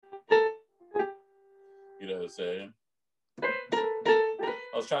You know what I'm saying?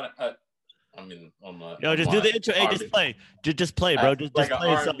 I was trying to. On my. Yo, just do the intro. Hey, just play. Just play, bro. Just like play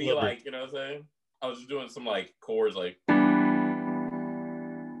an something. R&B, like, you know what I'm saying? I was just doing some like chords, like.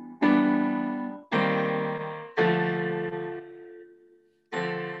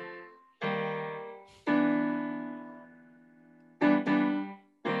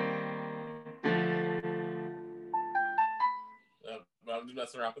 I'm just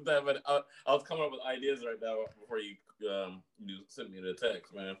messing around with that, but I was coming up with ideas right now before you sent me the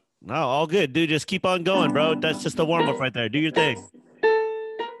text, man. No, all good, dude. Just keep on going, bro. That's just the warm up right there. Do your thing.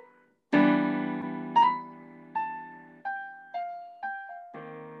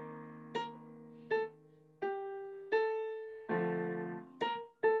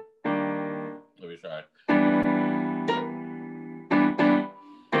 Let me try.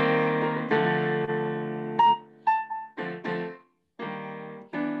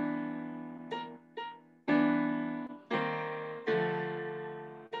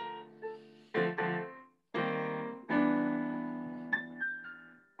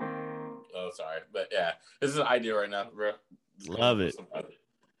 Oh, sorry, but yeah, this is an idea right now, bro. Love it.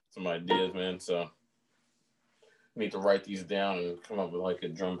 Some ideas, man. So I need to write these down and come up with like a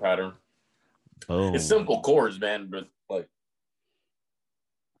drum pattern. Boom. It's simple chords, man, but like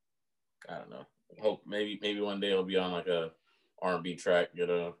I don't know. Hope maybe one day it'll be on like a R&B track, you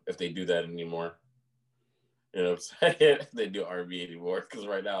know, if they do that anymore. You know what I'm saying? If they do R&B anymore, because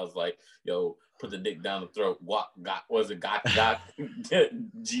right now it's like, yo, put the dick down the throat. What was it? Got GAWK.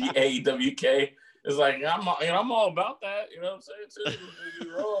 It's like I'm all about that. You know what I'm saying? Too.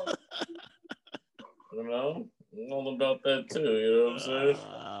 You're wrong. You know, I'm all about that too. You know what I'm saying?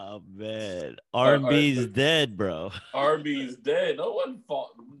 Oh man, R&B's dead, bro. R&B's dead. No one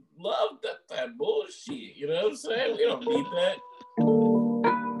love that bullshit. You know what I'm saying? We don't need that.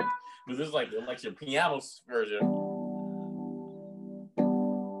 But this is like your piano version.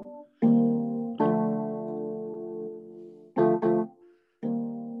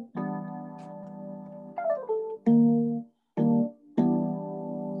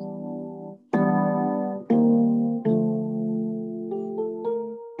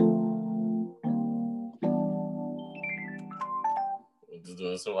 Just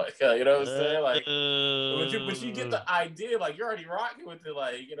doing some like, you know what I'm saying? Like, but you get the idea. Like, you're already rocking with it,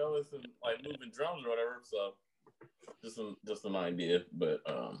 like, you know, with some like moving drums or whatever. So, just an idea. But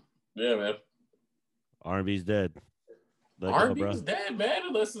yeah, man. R&B's dead. R&B's dead, man.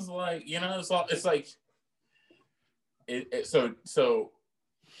 Unless it's like, you know, it's like so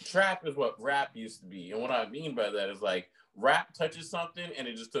trap is what rap used to be, and what I mean by that is like rap touches something and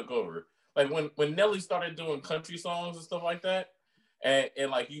it just took over. Like when Nelly started doing country songs and stuff like that. And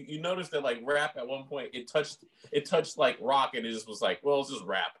like you notice that like rap at one point it touched like rock, and it just was like, well, it's just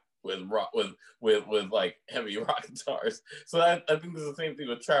rap with rock with like heavy rock guitars. So I think there's the same thing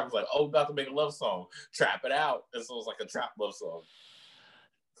with trap. It's like, oh, about to make a love song, trap it out, and so it's like a trap love song.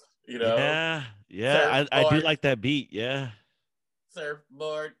 You know? Yeah. I do like that beat. Yeah.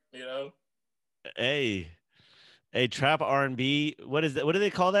 Surfboard. You know. Hey, trap R&B. What is that? What do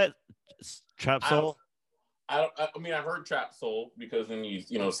they call that? Trap soul. I mean, I've heard trap soul because then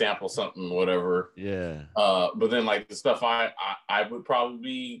you know sample something, whatever. Yeah. But then like the stuff I would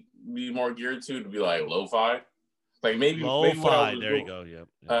probably be more geared to be like lo-fi. Like maybe lo-fi. There you go.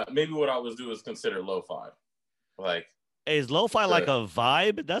 Yep. Maybe what I was do is consider lo-fi. Like, hey, is lo-fi like a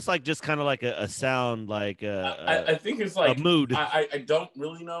vibe? That's like just kind of like a sound, like I think it's like a mood. I don't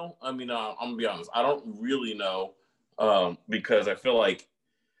really know. I mean, I'm gonna be honest. I don't really know because I feel like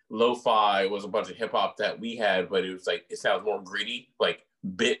lo-fi was a bunch of hip hop that we had, but it was like it sounds more gritty, like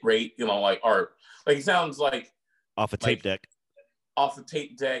bit rate, you know, like art. Like it sounds like off a tape deck. Off the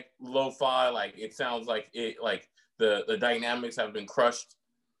tape deck, lo-fi, like it sounds like it like the dynamics have been crushed.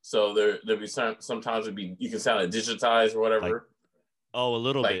 So there'll be sometimes you can sound it digitized or whatever. Like, a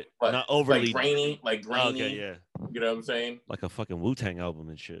little bit. Not overly grainy. Okay, yeah. You know what I'm saying? Like a fucking Wu-Tang album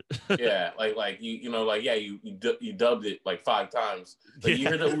and shit. Yeah, like you know, like yeah, you dubbed it like 5 times. Like you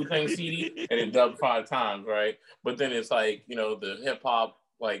hear the Wu-Tang CD and it dubbed 5 times, right? But then it's like, you know, the hip hop,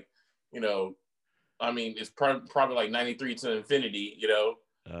 like, you know, I mean, it's probably like 93 to infinity, you know.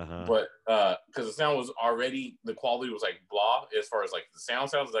 But because the sound was already, the quality was like blah as far as like the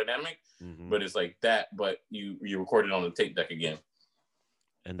sounds dynamic, but it's like that, but you recorded on the tape deck again.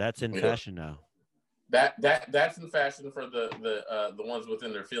 And that's in fashion now. That's in fashion for the ones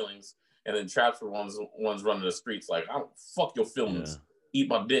within their feelings, and then traps for ones running the streets like, I don't fuck your feelings, eat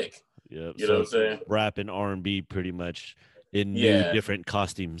my dick. Yeah, you know what I'm saying? Rap and R&B pretty much in new different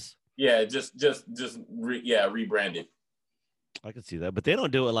costumes. Yeah, just rebranded. I can see that, but they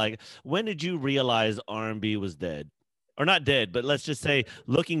don't do it like. When did you realize R&B was dead, or not dead? But let's just say,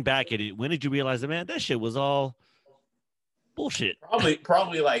 looking back at it, when did you realize that, man, that shit was all bullshit?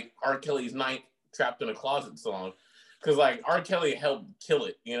 Probably like R. Kelly's Night Trapped in a Closet song. Because like R. Kelly helped kill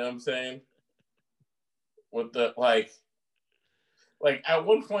it, you know what I'm saying? With the like at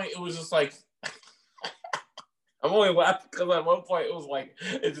one point it was just like I'm only laughing because at one point it was like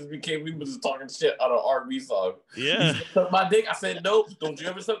it just became we were just talking shit on an R&B song. Yeah. You suck my dick. I said nope. Don't you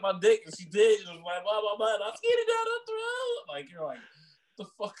ever suck my dick? And she did. It was like blah blah blah. I'm skinny down the throat. Like you're like, what the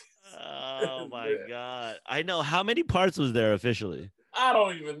fuck? Oh my God. I know. How many parts was there officially? I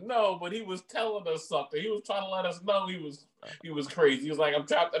don't even know, but he was telling us something. He was trying to let us know he was crazy. He was like, I'm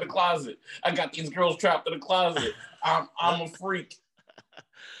trapped in a closet. I got these girls trapped in a closet. I'm a freak.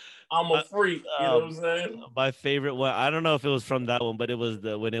 I'm a freak. You know what I'm saying? My favorite one. I don't know if it was from that one, but it was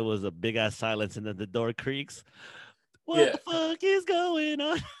when it was a big ass silence and then the door creaks. What the fuck is going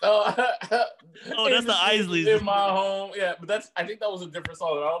on? Oh, that's the Isleys. In my home. Yeah, but I think that was a different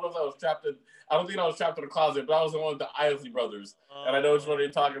song. I don't know if I was trapped in. I don't think I was trapped in a closet, but I was the one with the Isley brothers, and I know which one you're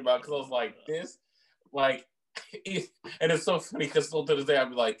talking about because I was like this, like, and it's so funny because still to this day I'd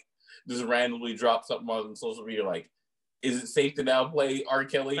be like, just randomly drop something on social media like, is it safe to now play R.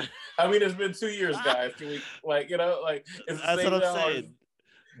 Kelly? I mean, it's been 2 years, guys. Can we like is it that's safe what I'm saying.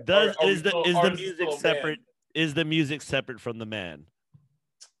 Is the music separate? Is the music separate from the man?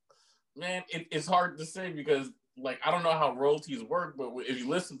 Man, it's hard to say because like I don't know how royalties work, but if you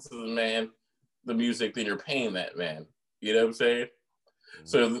listen to the man, the music, then you're paying that man. You know what I'm saying? Mm-hmm.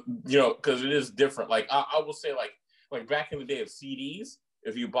 So because it is different. Like I will say, like back in the day of CDs,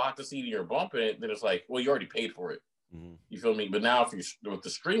 if you bought the CD and you're bumping it, then it's like, well, you already paid for it. Mm-hmm. You feel me? But now if you're with the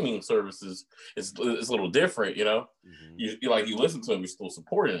streaming services, it's a little different. You know, mm-hmm. you listen to them, you're still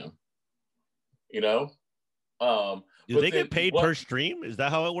supporting them. You know. Do they get paid per stream? Is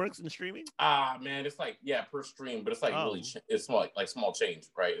that how it works in streaming? Man, it's like per stream, but it's like really it's small, like small change,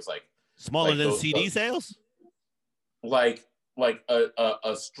 right? It's like smaller than CD sales. Like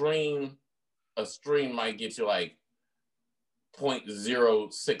a stream might get you like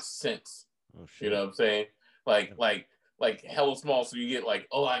 0.06 cents. Oh, shit. You know what I'm saying? Like hella small, so you get like,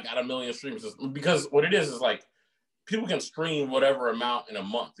 oh, I got 1 million streams because what it is like. People can stream whatever amount in a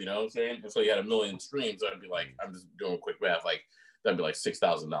month, you know what I'm saying? And so you had 1 million streams, I'd be like, I'm just doing quick math, like that'd be like $6,000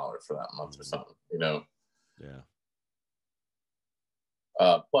 for that month or something, you know? Yeah.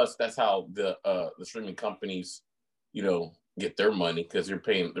 Plus, that's how the streaming companies, get their money because they're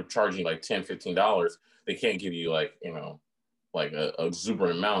charging like $10, $15. They can't give you like, like a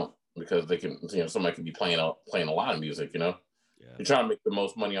exuberant amount because they can, somebody could be playing a lot of music, Yeah. You're trying to make the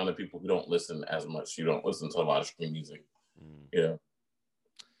most money on the people who don't listen as much. You don't listen to a lot of stream music. Yeah.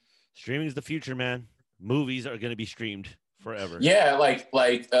 Streaming is the future, man. Movies are going to be streamed forever. Yeah.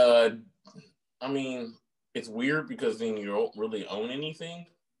 I mean, it's weird because then you don't really own anything.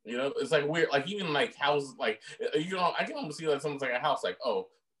 It's like weird. Like even like houses, like, I can almost see like someone's like a house, like, oh,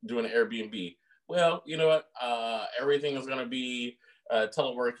 doing an Airbnb. Well, you know what? Everything is going to be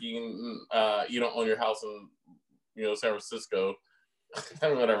teleworking. You don't own your house in San Francisco,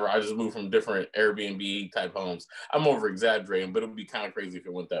 whatever. I just moved from different Airbnb type homes. I'm over exaggerating, but it would be kind of crazy if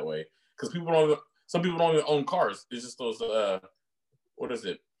it went that way. Because some people don't even own cars. It's just those, what is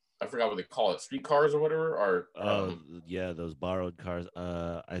it? I forgot what they call it, street cars or whatever. Or yeah, those borrowed cars.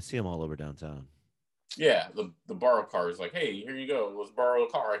 I see them all over downtown. Yeah, the borrowed cars. Like, hey, here you go. Let's borrow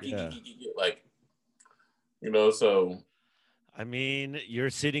a car. Like, so. I mean, you're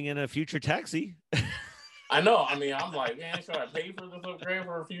sitting in a future taxi. I know. I mean, I'm like, man, should I pay for this upgrade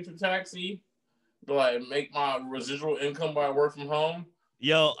for a future taxi? Do I make my residual income while I work from home?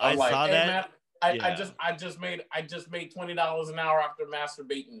 Yo, I saw that. Man, I just made $20 an hour after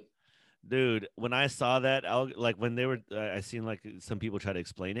masturbating. Dude, when I saw that, when they were, I seen like some people try to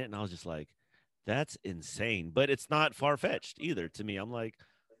explain it, and I was just like, that's insane. But it's not far fetched either to me. I'm like,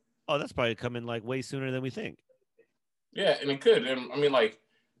 oh, that's probably coming like way sooner than we think. Yeah, and it could. And I mean, like,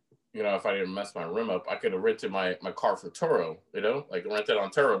 if I didn't mess my rim up, I could have rented my car for Turo, like rent it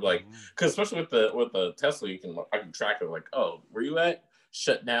on Turo, like, because especially with the Tesla, I can track it, like, oh, where you at?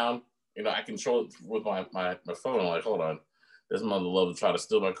 Shut down. I control it with my phone. I'm like, hold on, this mother love to try to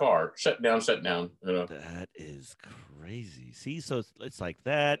steal my car. Shut down. That is crazy. See, so it's like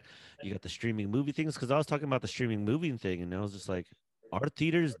that. You got the streaming movie things, because I was talking about the streaming movie thing, and I was just like, are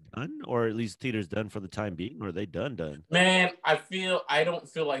theaters done, or at least theaters done for the time being, or are they done? Man, I don't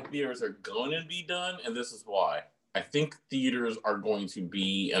feel like theaters are going to be done, and this is why. I think theaters are going to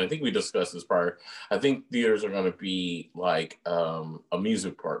be, and I think we discussed this prior, I think theaters are going to be like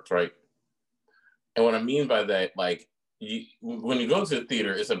amusement parks, right? And what I mean by that, like, when you go to the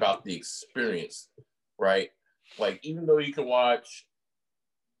theater, it's about the experience, right? Like, even though you can watch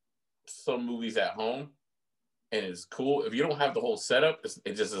some movies at home and it's cool, if you don't have the whole setup,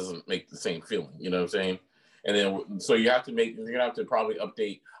 it just doesn't make the same feeling. You know what I'm saying? And then so you're gonna have to probably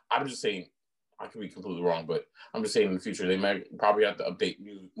update. I'm just saying, I could be completely wrong, but I'm just saying in the future they might probably have to update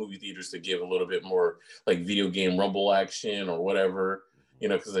movie theaters to give a little bit more like video game rumble action or whatever, you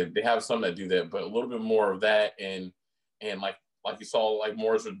know, because they have some that do that, but a little bit more of that, and like you saw, like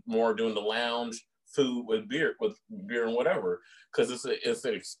more doing the lounge food with beer and whatever, because it's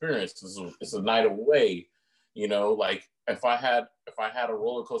an experience. It's a night away, you know. Like if I had a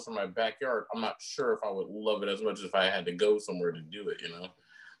roller coaster in my backyard, I'm not sure if I would love it as much as if I had to go somewhere to do it, you know,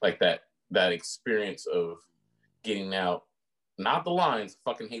 like that experience of getting out. Not the lines.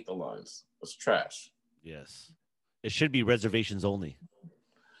 Fucking hate the lines. It's trash. Yes. It should be reservations only.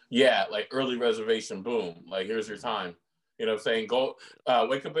 Yeah, like early reservation, boom. Like, here's your time. You know what I'm saying? Go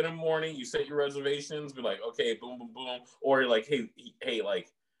wake up in the morning, you set your reservations, be like, okay, boom, boom, boom. Or you're like, hey,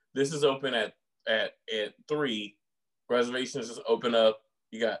 like, this is open at 3. Reservations just open up.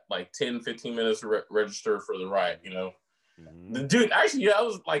 You got like 10, 15 minutes to register for the ride, you know? Mm-hmm. Dude, actually, yeah, I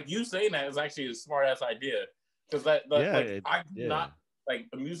was like, you saying that is actually a smart ass idea. Because I do not like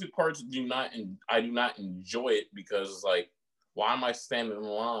the music parts. I do not enjoy it because like, why am I standing in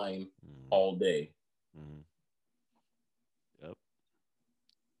line all day? Mm-hmm. Yep.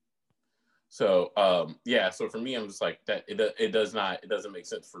 So yeah, so for me, I'm just like that. It doesn't make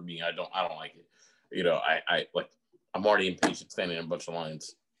sense for me. I don't like it. You know, I like, I'm already impatient standing in a bunch of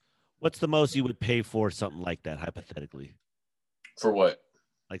lines. What's the most you would pay for something like that, hypothetically? For what?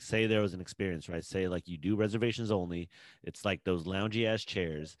 Like, say there was an experience, right? Say like you do reservations only. It's like those loungy ass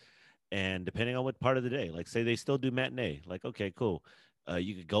chairs. And depending on what part of the day, like say they still do matinee, like, okay, cool.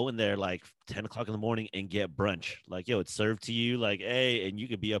 You could go in there like 10 o'clock in the morning and get brunch. Like, yo, it's served to you, like, hey, and you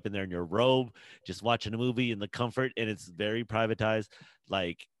could be up in there in your robe, just watching a movie in the comfort, and it's very privatized.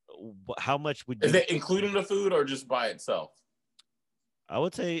 Like, how much would you... Is that including the food or just by itself? I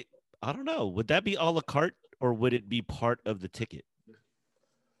would say, I don't know. Would that be a la carte or would it be part of the ticket?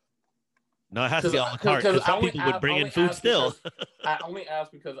 No, it has to be a la carte because some people would bring in food still. I only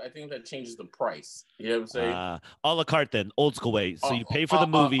ask because I think that changes the price. You know what I'm saying? A la carte then, old school way. So you pay for the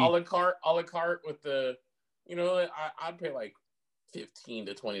movie. A la carte with the, you know, I'd pay like $15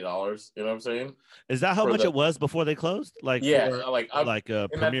 to $20. You know what I'm saying? Is that how much it was before they closed? Like, yeah, like a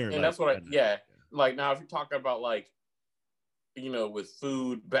premiere. That's what yeah. Like now, if you're talking about like, you know, with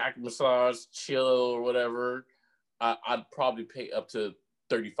food, back massage, chill or whatever, I'd probably pay up to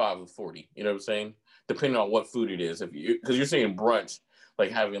 35 or 40, you know what I'm saying? Depending on what food it is. Because you're saying brunch, like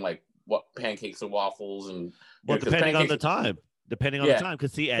having like what pancakes and waffles and depending on the time. Depending on the time.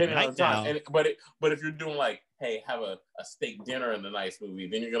 Because see, at night now. But if you're doing like, hey, have a steak dinner in the nice movie,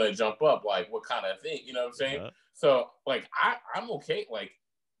 then you're gonna jump up like what kind of thing, you know what I'm saying? So like I'm okay, like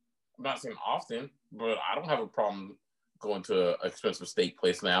I'm not saying often, but I don't have a problem going to an expensive steak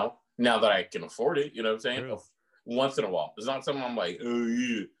place now that I can afford it, you know what I'm saying? True. Once in a while. It's not something I'm like, oh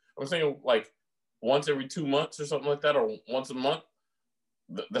yeah. I'm saying like once every 2 months or something like that, or once a month.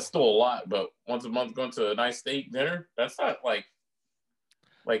 That's still a lot, but once a month going to a nice steak dinner, that's not like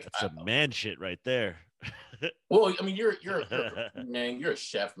that's some man shit right there. Well, I mean, you're man, you're a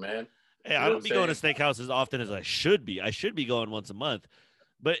chef, man. Hey, I don't be going to steakhouse as often as I should be. I should be going once a month.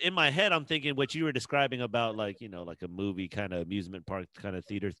 But in my head, I'm thinking what you were describing about, like, you know, like a movie kind of amusement park kind of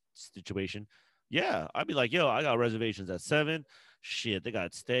theater situation. Yeah, I'd be like, yo, I got reservations at 7. Shit, they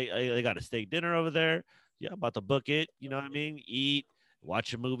got a steak dinner over there. Yeah, I'm about to book it. You know what I mean? Eat,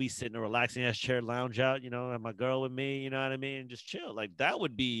 watch a movie, sit in a relaxing ass chair, lounge out, you know, have my girl with me, you know what I mean? And just chill. Like, that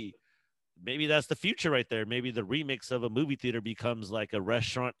would be, maybe that's the future right there. Maybe the remix of a movie theater becomes like a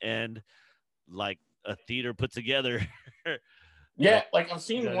restaurant and like a theater put together. Yeah, like I've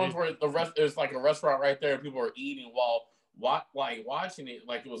seen ones where there's like a restaurant right there and people are eating while watching it,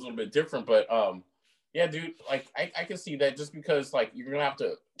 like it was a little bit different, but yeah, dude, like I can see that, just because like you're gonna have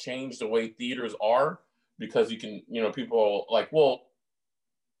to change the way theaters are, because you can, you know, people like, well,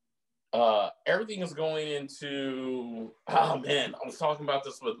 everything is going into, oh man, I was talking about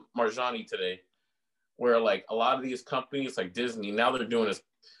this with Marjani today, where like a lot of these companies like Disney, now they're doing this,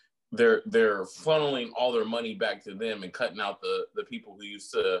 they're funneling all their money back to them and cutting out the people who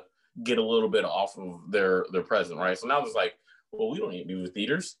used to get a little bit off of their present, right? So now it's like, well, we don't need movie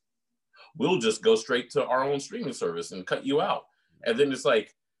theaters. We'll just go straight to our own streaming service and cut you out. And then it's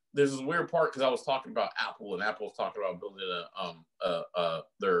like, there's this weird part, because I was talking about Apple, and Apple's talking about building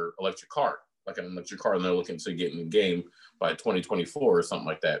their electric car, like an electric car, and they're looking to get in the game by 2024 or something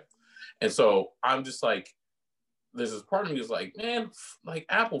like that. And so I'm just like, there's this part of me that's like, man, like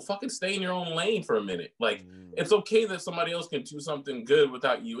Apple, fucking stay in your own lane for a minute. Like, it's okay that somebody else can do something good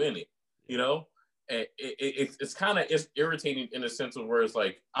without you in it, you know? And it's kind of, it's irritating in a sense of where it's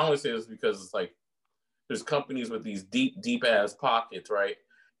like, I only say this because it's like, there's companies with these deep ass pockets, right?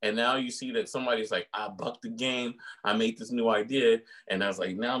 And now you see that somebody's like, I bucked the game, I made this new idea, and I was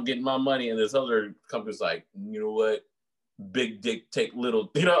like, now I'm getting my money. And this other company's like, you know what? Big dick take little,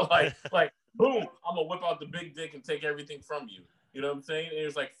 you know, like boom, I'm gonna whip out the big dick and take everything from you. You know what I'm saying? And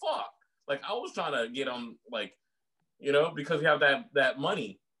it's like, fuck. Like I was trying to get on, like, you know, because you have that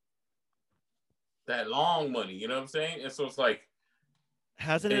money, that long money. You know what I'm saying? And so it's like,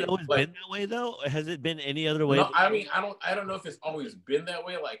 hasn't it always been that way though? Has it been any other way? No, I mean, I don't know if it's always been that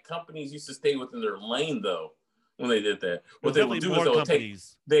way. Like companies used to stay within their lane though when they did that. What they would do is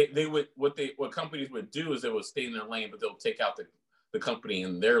what companies would do is they would stay in their lane, but they'll take out the company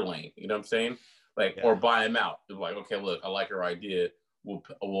in their lane. You know what I'm saying? Like, or buy them out. They're like, okay, look, I like your idea.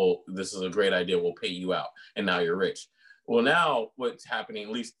 We'll this is a great idea. We'll pay you out, and now you're rich. Well, now what's happening,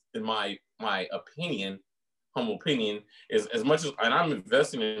 at least in my opinion, humble opinion, is as much as, and I'm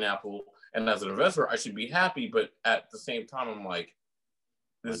investing in Apple, and as an investor, I should be happy, but at the same time, I'm like,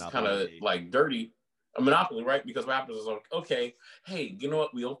 this is kind of like dirty. A monopoly, right? Because what happens is like, okay, hey, you know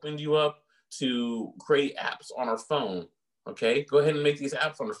what? We opened you up to create apps on our phone. Okay, go ahead and make these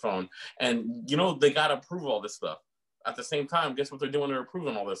apps on the phone. And you know, they got to approve all this stuff. At the same time, guess what they're doing? They're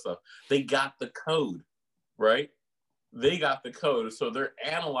approving all this stuff. They got the code, right? They got the code. So they're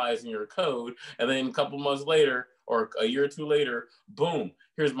analyzing your code. And then a couple months later, or a year or two later, boom,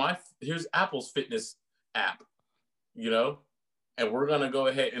 here's Apple's fitness app, you know? And we're going to go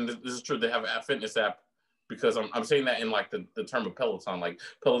ahead, and this is true, they have a fitness app, because I'm saying that in like the term of Peloton. Like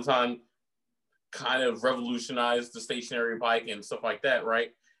Peloton kind of revolutionized the stationary bike and stuff like that,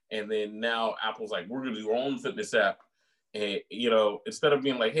 right? And then now Apple's like, we're going to do our own fitness app. And, you know, instead of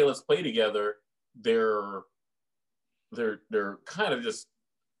being like, hey, let's play together, they're kind of just,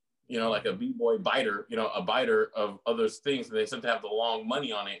 you know, like a b-boy biter, you know, a biter of other things. And they seem to have the long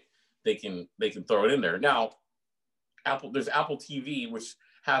money on it. They can throw it in there. Now, there's Apple TV, which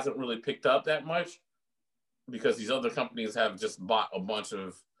hasn't really picked up that much because these other companies have just bought a bunch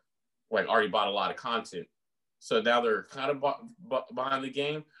of, like, already bought a lot of content. So now they're kind of behind the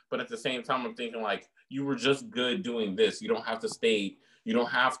game. But at the same time, I'm thinking, like, you were just good doing this. You don't have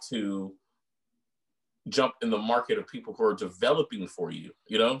to jump in the market of people who are developing for you.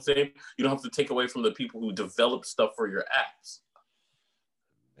 You know what I'm saying? You don't have to take away from the people who develop stuff for your apps.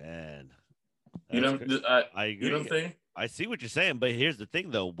 Man. You know, I agree. You know what I'm saying? I see what you're saying, but here's the thing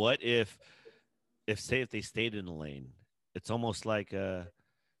though. What if they stayed in the lane? It's almost like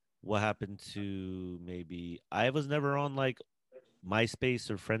what happened to, maybe, I was never on like MySpace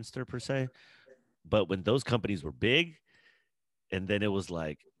or Friendster per se, but when those companies were big, and then it was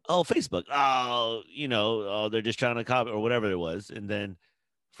like, oh, Facebook, oh, you know, oh, they're just trying to copy or whatever it was, and then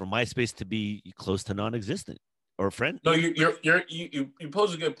for MySpace to be close to non-existent or friend. No, you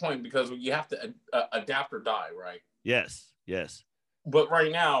pose a good point, because you have to adapt or die, right? Yes. But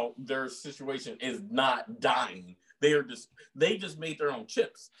right now, their situation is not dying. They just made their own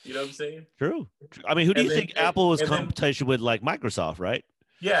chips. You know what I'm saying? True. I mean, who do you think Apple was competition with, like Microsoft, right?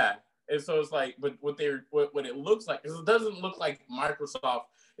 Yeah. And so it's like, but what it looks like is, it doesn't look like Microsoft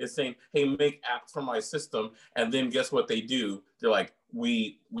is saying, hey, make apps for my system. And then guess what they do? They're like,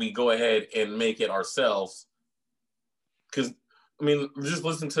 we go ahead and make it ourselves. Because, I mean, just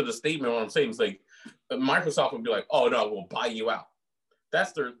listen to the statement. What I'm saying is, like, Microsoft would be like, oh, no, we'll buy you out.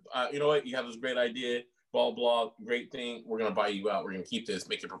 That's their, you know what? You have this great idea, blah, blah, great thing. We're going to buy you out. We're going to keep this,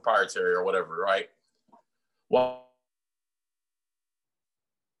 make it proprietary or whatever, right? Well,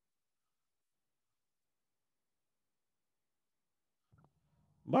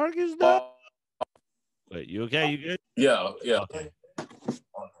 Mark is done. Wait, you okay? You good? Yeah. Okay.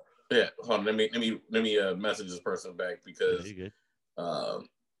 Yeah. Hold on. Let me message this person back, because you good?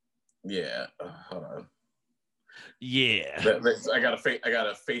 Yeah. Hold on. Yeah. I got a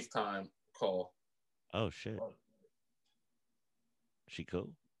FaceTime call. Oh shit. She cool?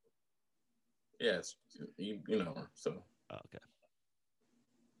 Yes. You know her. So. Oh, okay.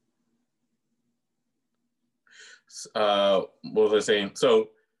 What was I saying? So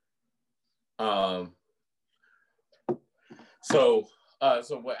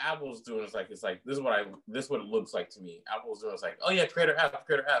what Apple's doing is like, this is what it looks like to me. Apple's doing is like, oh yeah, creator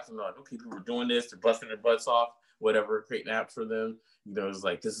apps. And they're like, okay, people are doing this, they're busting their butts off, whatever, creating apps for them. You know, it's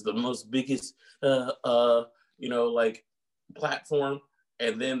like, this is the most biggest you know, like, platform.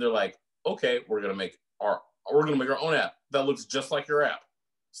 And then they're like, okay, we're gonna make our own app that looks just like your app.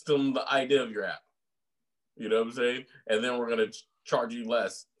 Still the idea of your app. You know what I'm saying? And then we're gonna charge you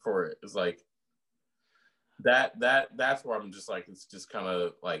less for it. It's like that's where I'm just like, it's just kind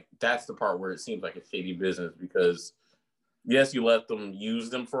of like, that's the part where it seems like a shady business, because yes, you let them use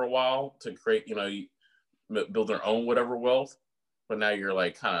them for a while to create, build their own whatever wealth, but now you're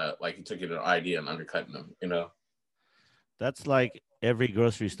like kind of like you took it an idea and undercutting them, That's like every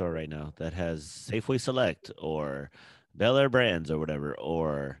grocery store right now that has Safeway Select or Bel Air Brands or whatever,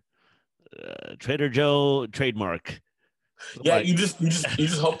 or Trader Joe trademark. Yeah, Like, you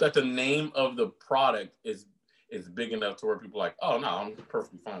just hope that the name of the product is big enough to where people are like, oh no, I'm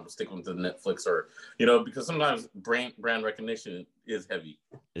perfectly fine with sticking with the Netflix, or because sometimes brand recognition is heavy.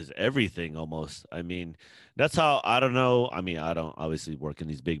 is everything almost. I mean, that's how, I don't know. I mean, I don't obviously work in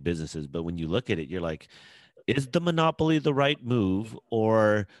these big businesses, but when you look at it, you're like, is the monopoly the right move,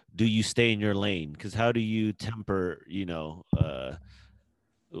 or do you stay in your lane? Because how do you temper,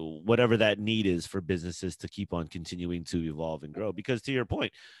 whatever that need is for businesses to keep on continuing to evolve and grow? Because to your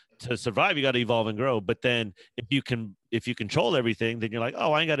point, to survive, you got to evolve and grow. But then if you control everything, then you're like,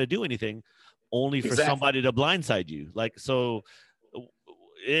 oh, I ain't got to do anything, only for Exactly. somebody to blindside you. Like, so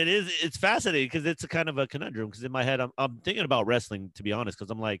it's fascinating because it's a kind of a conundrum. Because in my head, I'm thinking about wrestling, to be honest,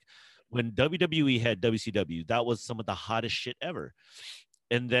 because I'm like, when WWE had WCW, that was some of the hottest shit ever.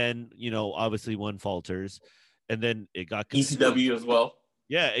 And then, obviously one falters, and then it got consumed. ECW as well.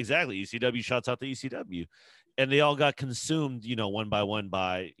 Yeah, exactly. ECW, shouts out to ECW. And they all got consumed, one by one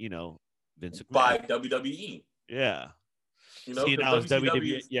by, Vince By McMahon. WWE. Yeah. See, Because now it's WCW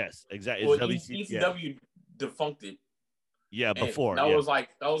WWE. Yes, exactly. well, It's WC. Yeah. ECW defunct it. Yeah, And before. that Yeah. was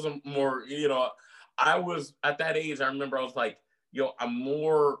a more, I was at that age, I remember I was like, yo, I'm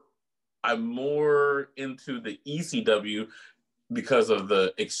more into the ECW because of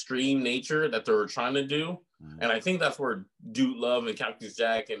the extreme nature that they were trying to do. Mm. And I think that's where Dude Love and Cactus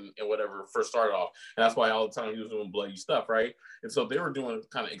Jack and whatever first started off. And that's why all the time he was doing bloody stuff, right? And so they were doing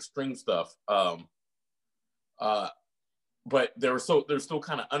kind of extreme stuff. But they're still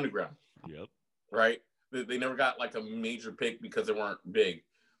kind of underground. Yep. Right? They never got like a major pick because they weren't big.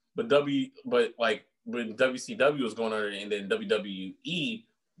 But like when WCW was going under, and then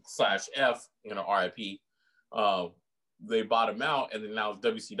WWE/F, RIP, they bought him out, and then now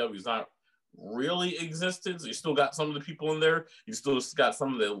WCW is not really existence. You still got some of the people in there. You still got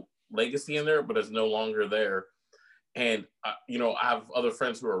some of the legacy in there, but it's no longer there. And I have other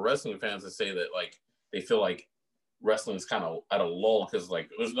friends who are wrestling fans that say that like they feel like wrestling is kind of at a lull because like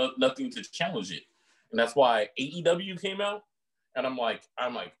there's nothing to challenge it, and that's why AEW came out. And I'm like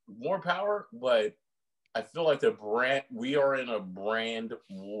more power, but I feel like we are in a brand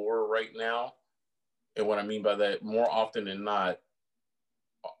war right now. And what I mean by that, more often than not,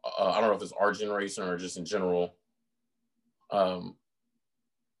 I don't know if it's our generation or just in general, the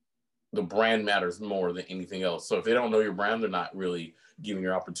brand matters more than anything else. So if they don't know your brand, they're not really giving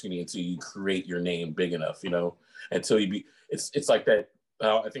your opportunity until you create your name big enough, until you be, it's like that. I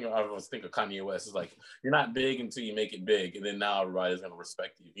always think of Kanye West. It's like, you're not big until you make it big. And then now everybody's going to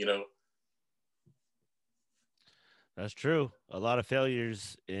respect you, That's true. A lot of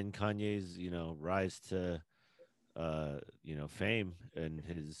failures in Kanye's, rise to, fame and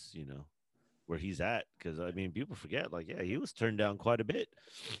his, where he's at. Because I mean, people forget, like, yeah, he was turned down quite a bit.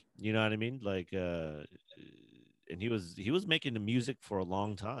 You know what I mean? Like, and he was making the music for a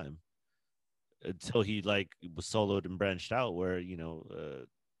long time until he like was soloed and branched out. Where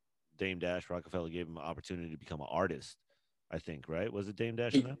Dame Dash Rockefeller gave him an opportunity to become an artist. I think, right? Was it Dame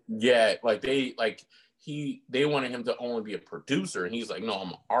Dash in that? Yeah, they wanted him to only be a producer, and he's like, no,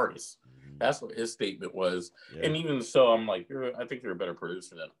 I'm an artist. That's what his statement was. Yeah. And even so, I'm like, I think you're a better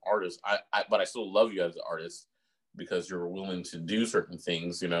producer than an artist. But I still love you as an artist because you're willing to do certain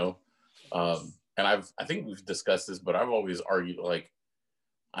things, And I think we've discussed this, but I've always argued like,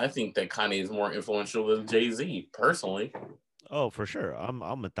 I think that Kanye is more influential than Jay-Z, personally. Oh, for sure. I'm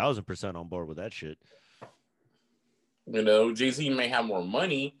 1,000% on board with that shit. Jay-Z may have more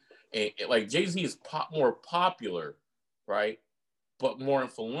money, and like Jay-Z is more popular, right? But more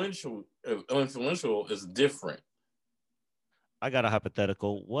influential is different. I got a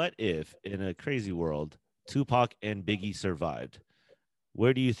hypothetical. What if, in a crazy world, Tupac and Biggie survived?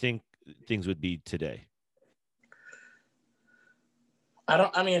 Where do you think things would be today?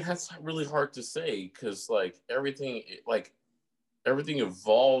 That's really hard to say because everything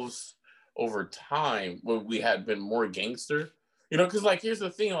evolves over time. When we had been more gangster, because here's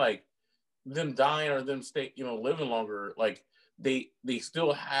the thing, them dying or them living longer, they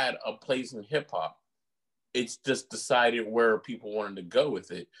still had a place in hip hop. It's just decided where people wanted to go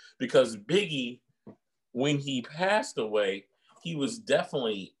with it, because Biggie, when he passed away, he was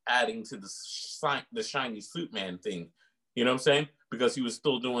definitely adding to the shiny suit man thing. You know what I'm saying? Because he was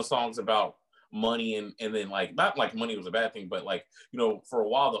still doing songs about money and then like not like money was a bad thing, but like, you know, for a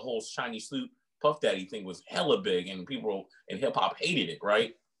while the whole shiny suit Puff Daddy thing was hella big and people in hip hop hated it,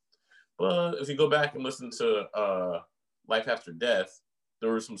 right? But if you go back and listen to Life After Death,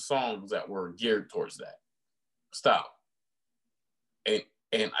 there were some songs that were geared towards that style.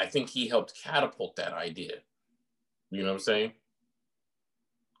 And I think he helped catapult that idea. You know what I'm saying?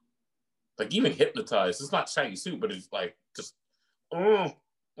 Like even Hypnotized, it's not shiny suit, but it's like just you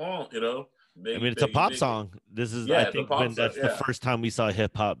know. I mean, it's a pop song. This is, I think, when that's the first time we saw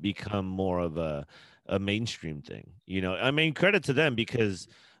hip hop become more of a mainstream thing. You know, I mean, credit to them, because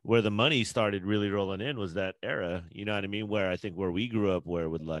where the money started really rolling in was that era. You know what I mean? Where I think where we grew up, where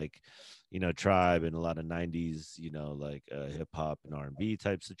with like, you know, Tribe and a lot of '90s, you know, like hip hop and R&B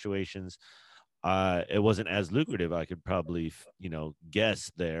type situations. It wasn't as lucrative. I could probably, you know,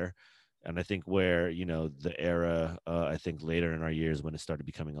 guess there. And I think where, you know, the era, I think later in our years when it started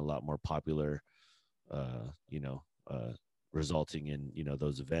becoming a lot more popular, you know, resulting in, you know,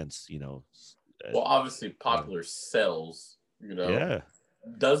 those events, you know. Well, obviously popular sells, you know. Yeah.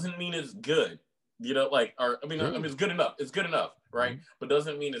 Doesn't mean it's good, you know, like, or I mean, it's good enough. It's good enough, right? Mm-hmm. But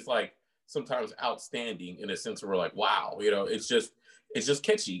doesn't mean it's like sometimes outstanding in a sense where we're like, wow, you know, it's just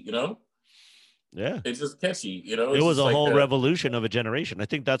catchy, you know. Yeah, it's just catchy, you know. It was a like whole revolution of a generation. I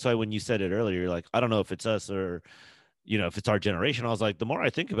think that's why when you said it earlier, you're like, I don't know if it's us or, you know, if it's our generation. I was like, the more I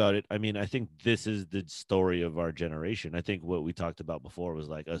think about it, I mean, I think this is the story of our generation. I think what we talked about before was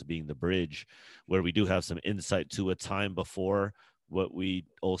like us being the bridge, where we do have some insight to a time before what we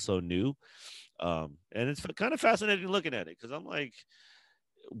also knew. And it's kind of fascinating looking at it, because I'm like,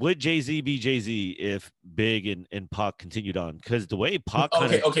 would Jay-Z be Jay-Z if Big and Pac continued on? Because the way Pac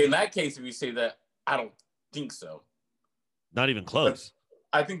okay, in that case, if you say that, I don't think so. Not even close.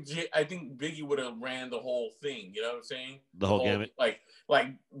 But I think Biggie would have ran the whole thing. You know what I'm saying? The whole gamut. Like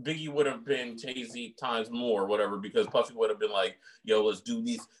Biggie would have been Jay-Z times more, whatever, because Puffy would have been like, "Yo, let's do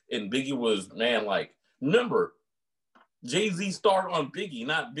these." And Biggie was, man, like, remember, Jay-Z started on Biggie,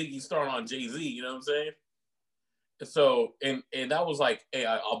 not Biggie started on Jay-Z. You know what I'm saying? So and that was like, hey,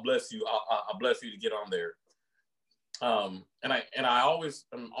 I'll bless you. I'll bless you to get on there. And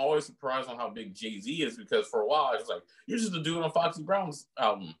I'm always surprised on how big Jay-Z is, because for a while I was like, you're just a dude on Foxy Brown's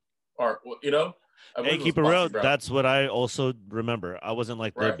album, or you know. Hey, keep it real. That's what I also remember. I wasn't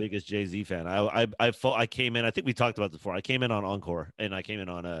like the biggest Jay-Z fan. I came in. I think we talked about this before. I came in on Encore, and I came in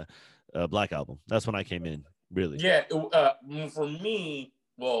on a Black Album. That's when I came in. Really? Yeah. For me,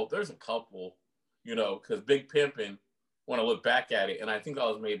 well, there's a couple, you know, because Big Pimpin', when I look back at it, and I think that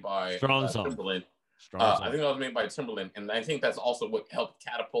was made by Timbaland. I think that was made by Timbaland, and I think that's also what helped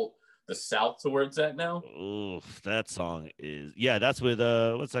catapult the South to where it's at now. Ooh, that song is, yeah, that's with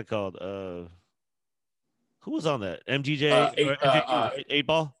what's that called? Who was on that? MGJ, 8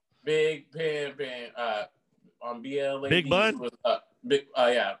 Ball, Big Pimpin', on BLA. Big Bun, was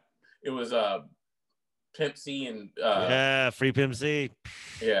yeah, it was Pimp C and yeah, Free Pimp C.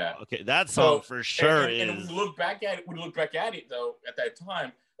 Yeah. Okay, that song for sure is. And when we look back at it, though, at that time,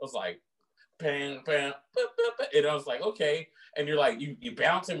 it was like, bang, bang, and I was like, okay. And you're like, you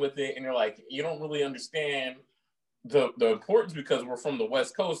bouncing with it, and you're like, you don't really understand the importance, because we're from the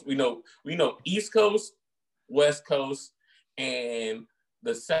West Coast. We know East Coast, West Coast, and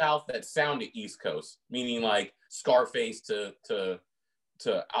the South that sounded East Coast, meaning like Scarface to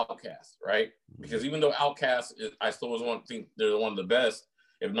Outkast, right? Because even though Outkast, I still think they're one of the best,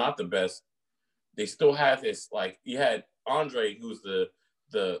 if not the best, they still have this, like, you had Andre, who's the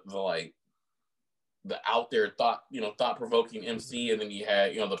like the out there thought provoking MC, and then you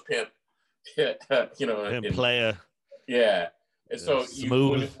had, you know, the pimp, you know, pimp player, yeah. And so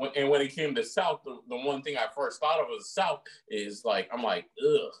smooth. when it came to South, the one thing I first thought of was South is like, I'm like,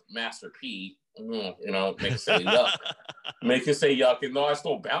 ugh, Master P, you know, make it say yuck, make it say yuck, and though I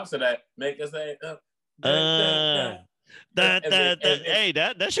still bounce to that, make it say hey,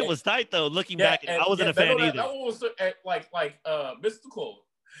 that shit was tight though. Looking back, I wasn't a fan either. That was like mystical.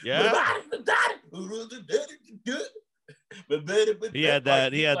 Yeah. He had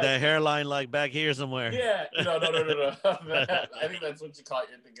that hairline like back here somewhere. Yeah. No. I think that's what you call it.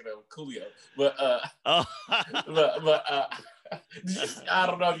 You're thinking of Coolio. But I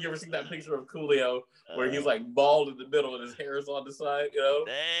don't know if you ever seen that picture of Coolio where he's like bald in the middle and his hair is on the side, you know?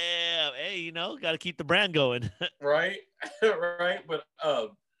 Damn. Hey, you know, got to keep the brand going. Right. Right. But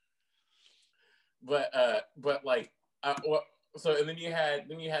like, so, and then you had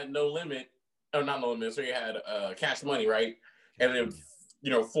No Limit, or not No Limit. So you had Cash Money, right? And then,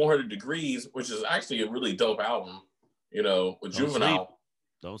 you know, 400 Degrees, which is actually a really dope album. you know, with Don't sleep. Juvenile,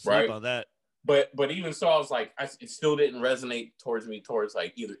 Don't sleep right? on that. But even so, I was like, it still didn't resonate towards me towards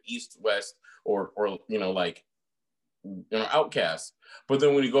like either East, West, or you know, like, you know, Outkast. But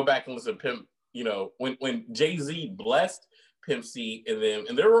then when you go back and listen to Pimp, you know, when Jay-Z blessed Pimp C and them,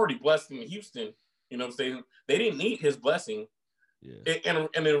 and they were already blessed in Houston, you know what I'm saying? They didn't need his blessing. Yeah. And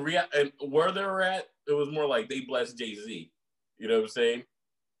where they were at, it was more like they blessed Jay-Z. You know what I'm saying?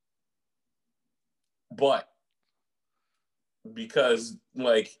 But because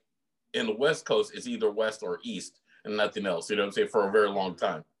like in the West Coast, it's either West or East and nothing else. You know what I'm saying? For a very long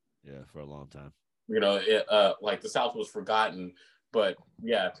time. Yeah, for a long time. You know, like the South was forgotten, but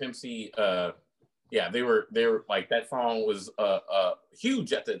yeah, Pimp C, yeah, they were like that song was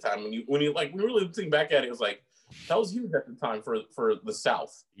huge at that time. When you really think back at it, it was like that was huge at the time for the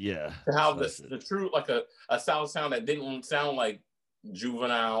South. Yeah, to have the true like a South sound that didn't sound like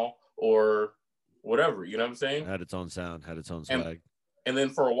Juvenile or whatever. You know what I'm saying? Had its own sound, had its own swag. And then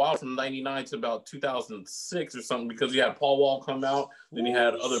for a while, from '99 to about 2006 or something, because you had Paul Wall come out, then you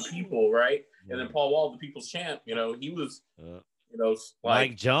had other people, right? And then Paul Wall, the People's Champ, you know, he was, you know, like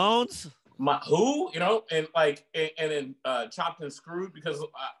Mike Jones. You know, and like, and then Chopped and Screwed, because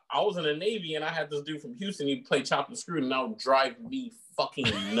I was in the Navy and I had this dude from Houston. He played Chopped and Screwed, and that would drive me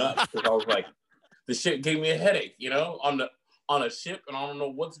fucking nuts because I was like, the shit gave me a headache, you know, on a ship, and I don't know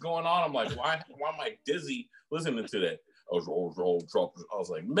what's going on. I'm like, why am I dizzy listening to that? I was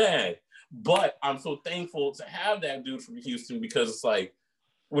like, man, but I'm so thankful to have that dude from Houston, because it's like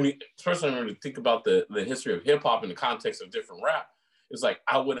especially when you think about the history of hip hop in the context of different rap, it's like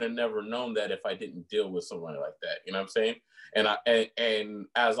I would have never known that if I didn't deal with somebody like that. You know what I'm saying? And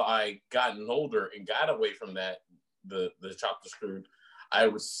as I gotten older and got away from that, the Chopped and Screwed, I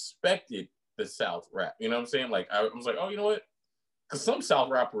respected the South rap. You know what I'm saying? Like I was like, oh, you know what? Because some South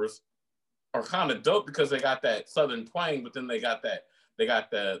rappers are kind of dope because they got that Southern twang, but then they got the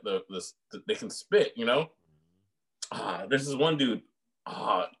they can spit, you know? This is one dude,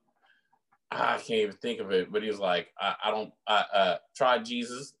 I can't even think of it, but he was like, I try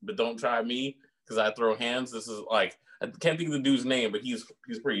Jesus, but don't try me because I throw hands. This is like, I can't think of the dude's name, but he's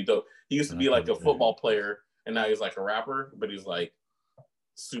pretty dope. He used to be like a football player, and now he's like a rapper, but he's like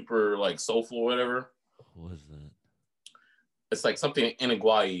super like soulful or whatever. What was that? It's like something in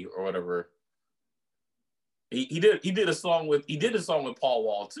Iguai or whatever. He did a song with Paul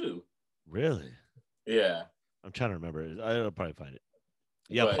Wall too. Really? Yeah. I'm trying to remember. I'll probably find it.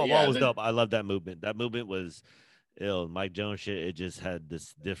 Yeah, Paul Wall was dope. I love that movement. That movement was ill. Mike Jones shit. It just had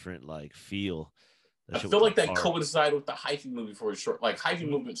this different like feel. I feel like that coincided with the hyphy movie for a short. Like hyphy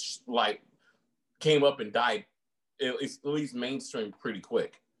movements like came up and died, at least mainstream pretty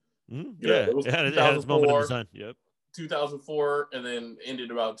quick. Mm-hmm. Yeah, it had its moment in the sun. Yep. 2004, and then ended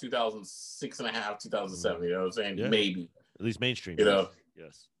about 2006 and a half, 2007. You know what I'm saying? Yeah. Maybe. At least mainstream. You know?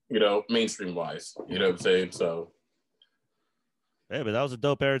 Yes. You know, mainstream wise. You know what I'm saying? So. Yeah, but that was a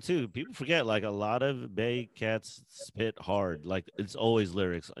dope era too. People forget, like a lot of Bay cats spit hard. Like it's always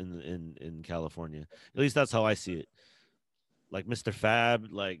lyrics in California. At least that's how I see it. Like Mr. Fab,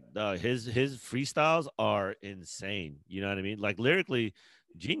 like his freestyles are insane. You know what I mean? Like lyrically,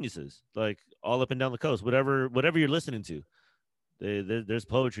 geniuses. Like all up and down the coast. Whatever you're listening to, there's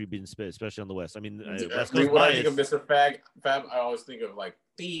poetry being spit, especially on the West. I mean, West Coast. When I think of Mr. Fab, I always think of like,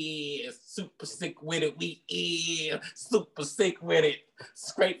 is super sick with it. We is super sick with it.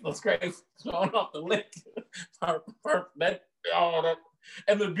 Scrape, throwing off the lick. That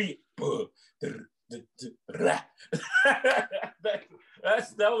and the beat.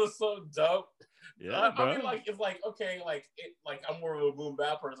 That was so dope. Yeah, I mean, like it's like okay, like I'm more of a boom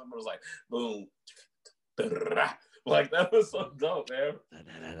bap person, but it's like boom. Like that was so dope, man.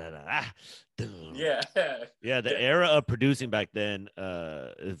 Yeah. Yeah, the era of producing back then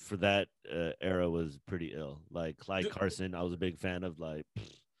for that era was pretty ill. Like Clyde Carson, I was a big fan of. Like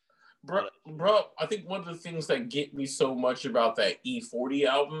bro, I think one of the things that get me so much about that E40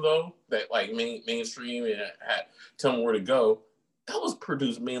 album though, that like mainstream and had Tell Me Where to Go, that was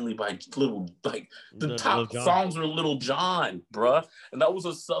produced mainly by the top songs were Little John, bruh. And that was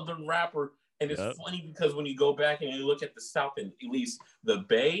a Southern rapper. And it's funny because when you go back and you look at the South, and at least the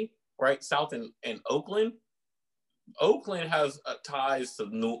Bay, right? South and Oakland has ties to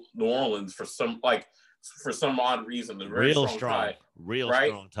New Orleans for some odd reason. The real strong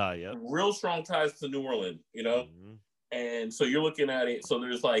tie. Yeah, real strong ties to New Orleans, you know. Mm-hmm. And so you're looking at it. So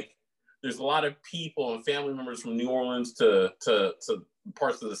there's a lot of people and family members from New Orleans to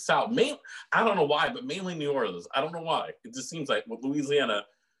parts of the South. I don't know why, but mainly New Orleans. I don't know why. It just seems like with Louisiana,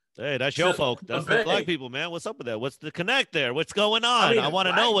 Hey, that's your to folk. the That's the black Bay. people, man. What's up with that? What's the connect there? What's going I on? mean, I it's want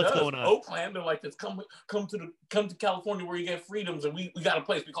to know black what's does. going on. Oakland, they're like, come to California where you get freedoms, and we got a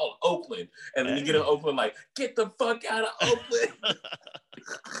place we call it Oakland, and then you get in Oakland, like, get the fuck out of Oakland.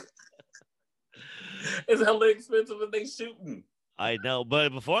 It's hella expensive and they shooting. I know, but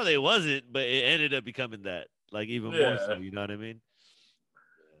before they wasn't, but it ended up becoming that, like even more so. Yeah, You know what I mean?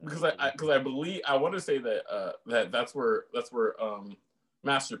 because I believe I want to say that that's where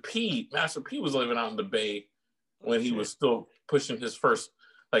Master P was living out in the Bay when he was still pushing his first,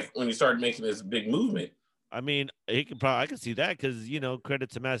 like when he started making this big movement. I mean, he could probably I could see that because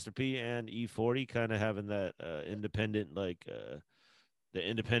credit to Master P and E40 kind of having that independent the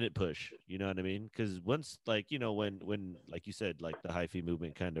independent push. You know what I mean? Because once when like you said, like the hyphy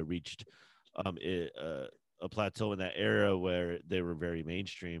movement kind of reached a plateau in that era where they were very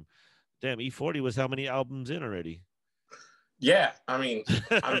mainstream. Damn, E40 was how many albums in already? Yeah, I mean,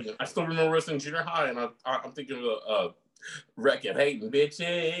 I still remember us in junior high, and I'm thinking of record hating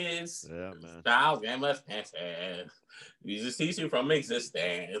bitches. Yeah, man. Styles and mustaches. We just teach you from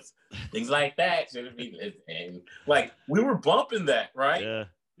existence. Things like that should be listening. Like, we were bumping that, right? Yeah,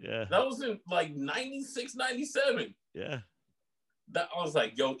 yeah. That was in like 96, 97. Yeah. That I was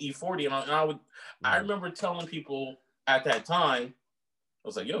like, yo, E40. And I remember telling people at that time, I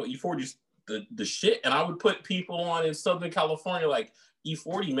was like, yo, E40's the shit. And I would put people on in Southern California like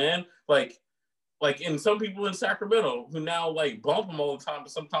E40, man. Like and some people in Sacramento who now like bump them all the time,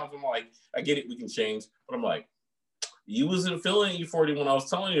 but sometimes I'm like, I get it, we can change. But I'm like, you wasn't feeling E40 when I was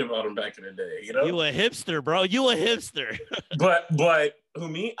telling you about him back in the day, you know? You a hipster, bro. You a hipster. but who,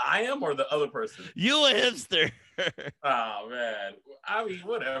 me? I am, or the other person? You a hipster. Oh man. I mean,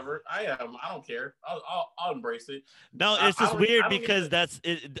 whatever. I am. I don't care. I'll embrace it. No, it's just weird because that's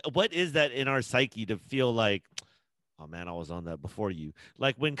it. What is that in our psyche to feel like, oh man, I was on that before you.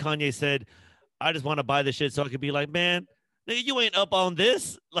 Like when Kanye said, I just want to buy the shit so I could be like, man, nigga, you ain't up on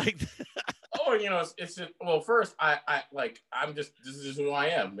this. Like, oh, it's just, well, first, this is just who I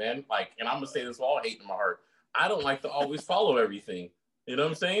am, man. Like, and I'm gonna say this with all hate in my heart. I don't like to always follow everything. You know what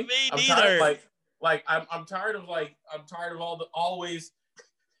I'm saying? Me I'm neither. tired, I'm tired of all the always.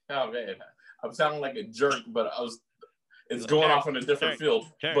 Oh man, I'm sounding like a jerk, but it's going off in a different field.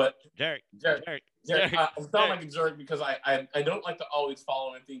 But Jerk. I'm sounding like a jerk because I don't like to always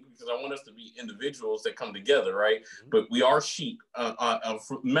follow anything because I want us to be individuals that come together, right? Mm-hmm. But we are sheep.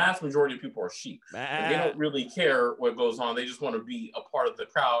 Mass majority of people are sheep. And they don't really care what goes on. They just want to be a part of the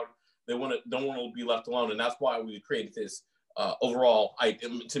crowd. They don't want to be left alone, and that's why we created this overall.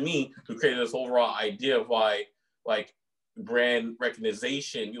 To me, we created this overall idea of why, like, brand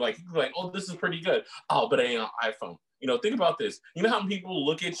recognition. You're like, oh, this is pretty good. Oh, but it ain't on iPhone. Think about this. You know how people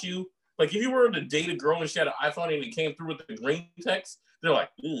look at you? Like, if you were to date a girl and she had an iPhone and it came through with the green text, they're like,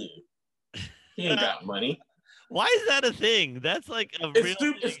 he ain't got money. Why is that a thing? That's like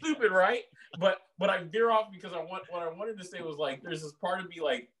it's stupid, right? But I veer off because what I wanted to say was, like, there's this part of me,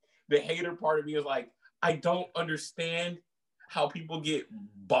 like, the hater part of me is like, I don't understand how people get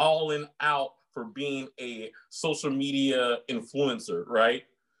balling out for being a social media influencer, right?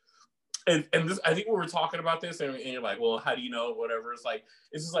 And this, I think we were talking about this, and you're like, well, how do you know? Whatever. It's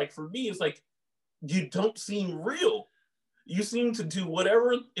just like, for me, it's like, you don't seem real. You seem to do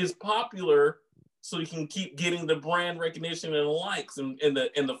whatever is popular so you can keep getting the brand recognition and likes and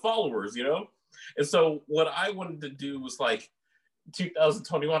the followers, And so what I wanted to do was, like,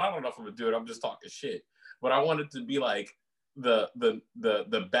 2021. I don't know if I'm gonna do it. I'm just talking shit. But I wanted to be like the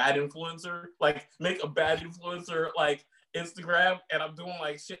bad influencer, like make a bad influencer like Instagram, and I'm doing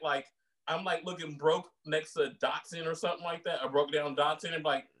like shit like I'm like looking broke next to Dotson or something like that. I broke down Dotson and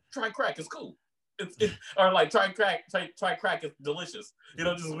like, try crack, it's cool. Or like try crack, it's delicious.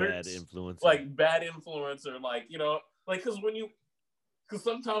 Just weird bad influencer. Like bad influencer, like like because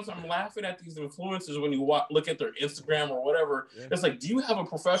sometimes I'm laughing at these influencers when you look at their Instagram or whatever. Yeah. It's like, do you have a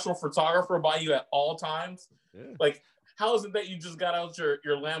professional photographer by you at all times? Yeah. Like, how is it that you just got out your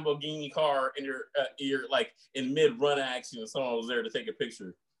Lamborghini car and you're like in mid-run action and someone was there to take a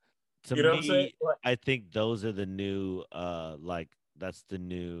picture? To me, what I'm saying? I think those are the new, that's the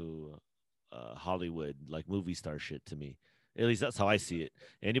new Hollywood, like movie star shit to me. At least that's how I see it.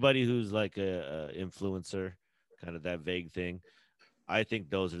 Anybody who's like a influencer, kind of that vague thing, I think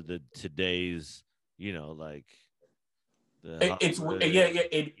those are today's, like.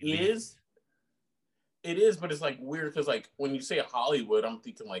 It is, but it's like weird because, like, when you say Hollywood, I'm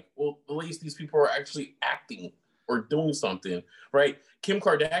thinking like, well, at least these people are actually acting or doing something, right? Kim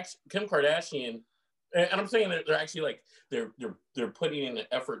Kardashian, and I'm saying that they're actually like they're putting in an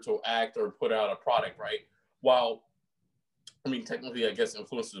effort to act or put out a product, right? While I mean, technically, I guess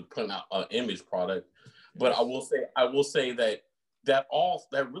influencers are putting out an image product, but I will say that that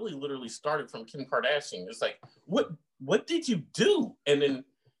really literally started from Kim Kardashian. It's like, what did you do? And then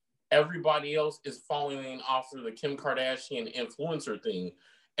everybody else is following after the Kim Kardashian influencer thing,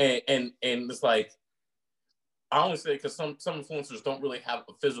 and it's like, I only say because some influencers don't really have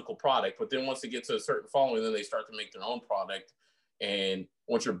a physical product, but then once they get to a certain following, then they start to make their own product. And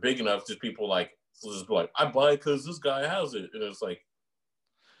once you're big enough, just people like just be like, I buy it because this guy has it, and it's like,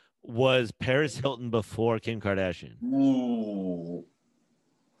 Was Paris Hilton before Kim Kardashian? ooh,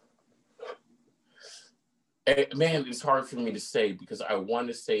 man, it's hard for me to say because I want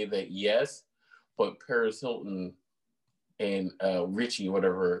to say that yes, but Paris Hilton and Richie,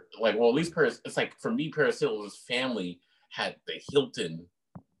 whatever, like, well, at least Paris. It's like for me, Paris Hilton's family had the Hilton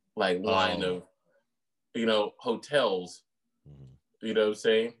like line of hotels. You know what I'm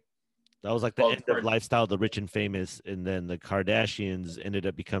saying? That was like the end of Lifestyle, the Rich and Famous, and then the Kardashians ended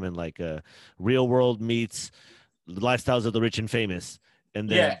up becoming like a Real World meets Lifestyles of the Rich and Famous, and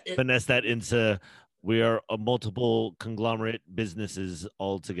then finesse that into we are a multiple conglomerate businesses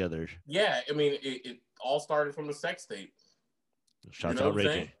all together. Yeah, I mean, it all started from a sex tape. Shouts out Ray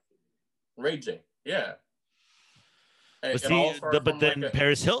J. Ray J, yeah. But see, but then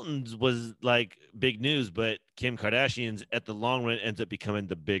Paris Hilton's was like big news, but Kim Kardashian's at the long run ends up becoming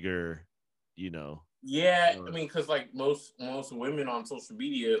the bigger, Yeah, I mean, because like most women on social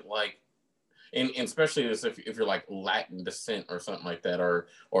media, like, and especially if you're like Latin descent or something like that, or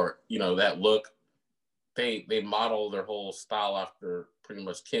that look, they model their whole style after pretty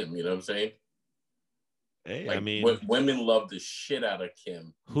much Kim. You know what I'm saying? Hey, like, I mean, women love the shit out of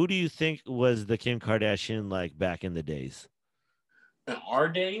Kim. Who do you think was the Kim Kardashian like back in the days? In our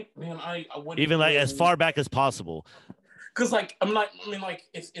day, man, I wouldn't even like as far back as possible. Because like I'm not. I mean, like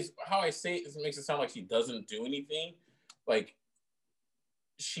it's how I say it. It makes it sound like she doesn't do anything. Like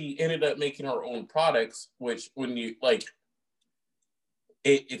she ended up making her own products, which when you like,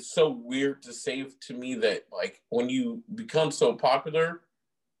 it's so weird to say to me that like when you become so popular,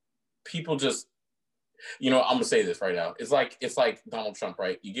 people just. I'm gonna say this right now. It's like Donald Trump,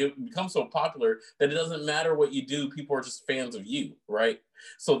 right? You become so popular that it doesn't matter what you do. People are just fans of you, right?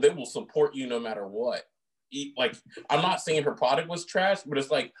 So they will support you no matter what. Like, I'm not saying her product was trash, but it's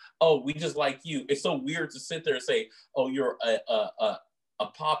like, oh, we just like you. It's so weird to sit there and say, oh, you're a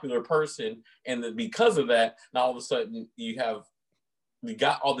popular person, and that because of that, now all of a sudden you got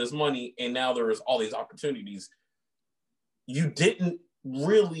all this money, and now there's all these opportunities. You didn't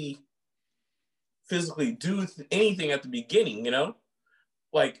really physically do anything at the beginning,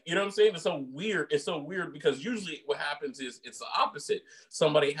 like, you know what I'm saying? It's so weird because usually what happens is it's the opposite.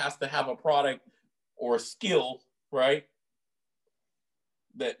 Somebody has to have a product or a skill, right,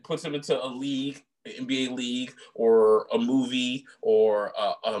 that puts them into a league, an NBA league, or a movie, or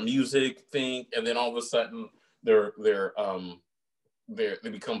a music thing, and then all of a sudden they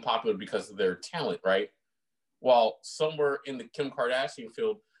become popular because of their talent, right? While somewhere in the Kim Kardashian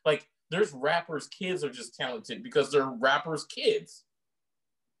field, like, there's rappers' kids are just talented because they're rappers' kids.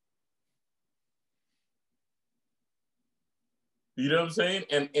 You know what I'm saying?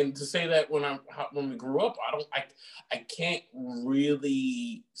 And to say that when we grew up, I can't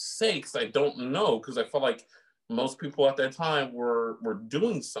really say because I don't know, because I felt like most people at that time were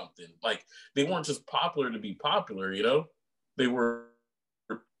doing something. Like, they weren't just popular to be popular,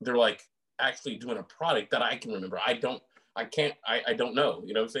 they're like actually doing a product that I can remember. I don't know.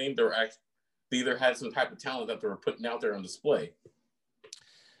 You know what I'm saying? They either had some type of talent that they were putting out there on display.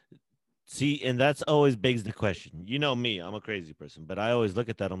 See, and that's always begs the question. You know me, I'm a crazy person, but I always look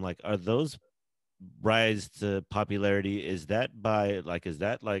at that. I'm like, are those rise to popularity? Is that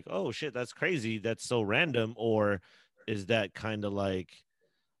like, oh shit, that's crazy, that's so random? Or is that kind of like,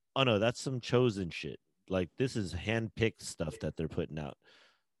 oh no, that's some chosen shit? Like, this is handpicked stuff that they're putting out,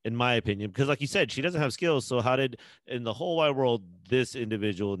 in my opinion, because like you said, she doesn't have skills. So how did, in the whole wide world, this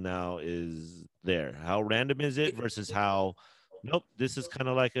individual now is there? How random is it versus how, nope, this is kind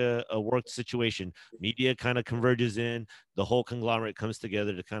of like a work situation. Media kind of converges in, the whole conglomerate comes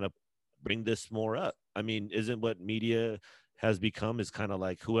together to kind of bring this more up. I mean, isn't what media has become is kind of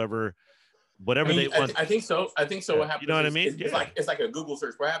like whatever they want. I think so. Yeah. What happened? You know what I mean? It's like a Google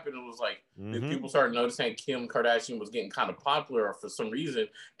search. What happened was like people started noticing Kim Kardashian was getting kind of popular for some reason,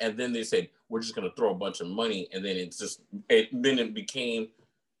 and then they said, we're just going to throw a bunch of money, and then it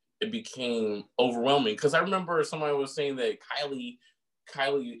became overwhelming. Because I remember somebody was saying that Kylie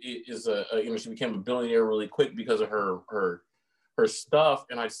is she became a billionaire really quick because of her stuff,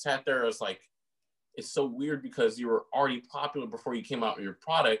 and I sat there, I was like, it's so weird because you were already popular before you came out with your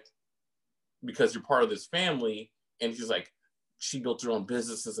product, because you're part of this family. And she's like, she built her own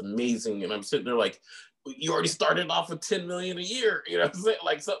business. It's amazing. And I'm sitting there like, you already started off with 10 million a year. You know what I'm saying?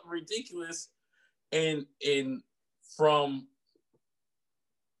 Like something ridiculous. And from,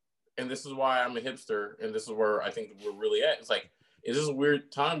 and this is why I'm a hipster, and this is where I think we're really at. It's like, it's this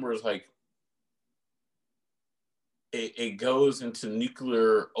weird time where it's like, it goes into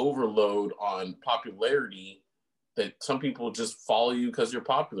nuclear overload on popularity, that some people just follow you because you're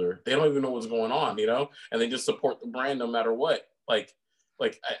popular. They don't even know what's going on, you know, and they just support the brand no matter what. Like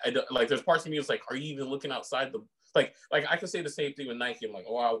like there's parts of me that's like, are you even looking outside the like I can say the same thing with Nike. I'm like,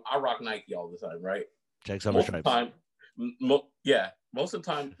 oh, I rock Nike all the time, right? Check Summer Stripes. Most of the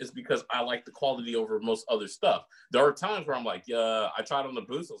time it's because I like the quality over most other stuff. There are times where I'm like, I tried on the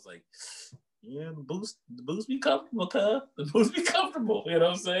Boost. I was like, yeah, the boost be comfortable, cuz. The boost be comfortable. You know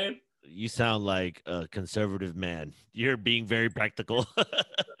what I'm saying? You sound like a conservative man. You're being very practical.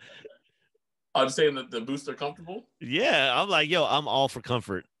 I'm saying that the boosts are comfortable. Yeah, I'm like, yo, I'm all for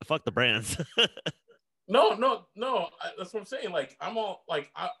comfort. Fuck the brands. No. That's what I'm saying. Like, I'm all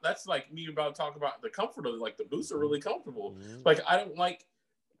like, that's like me about to talk about the comfort of it. Like, the boosts are really comfortable. Mm-hmm. Like, I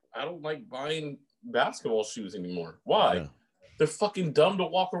don't like buying basketball shoes anymore. Why? Yeah. They're fucking dumb to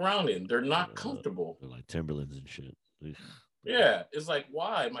walk around in. They're not comfortable. They're like Timberlands and shit. Yeah, it's like,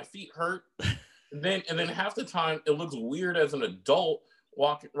 why? My feet hurt. and then half the time it looks weird as an adult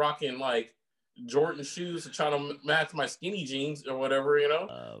rocking like Jordan shoes to try to match my skinny jeans or whatever, you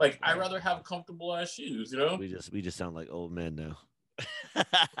know. Like, I'd rather have comfortable ass shoes, you know. We just sound like old men now.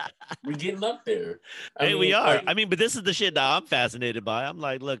 We're getting up there. We are. Like, I mean, but this is the shit that I'm fascinated by. I'm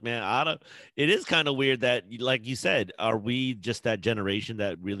like, look, man, it is kind of weird that, like you said, are we just that generation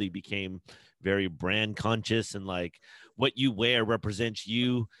that really became very brand conscious and like what you wear represents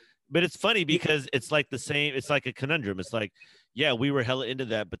you? But it's funny because it's like the same. It's like a conundrum. It's like, yeah, we were hella into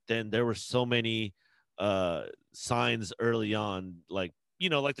that, but then there were so many signs early on, like, you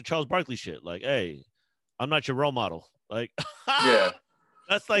know, like the Charles Barkley shit. Like, hey, I'm not your role model. Like, yeah.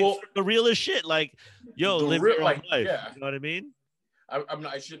 That's like the realest shit. Like, yo, live your own life. Yeah. You know what I mean?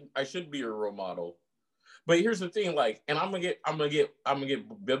 I should be a role model. But here's the thing, like, and I'm gonna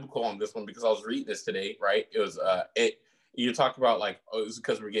get biblical on this one because I was reading this today, right? It was you talk about like, oh, it's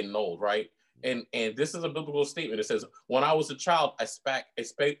because we're getting old, right? And this is a biblical statement. It says, when I was a child, I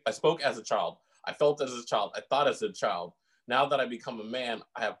spoke as a child. I felt as a child. I thought as a child. Now that I become a man,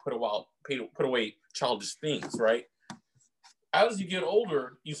 I have put away childish things, right? As you get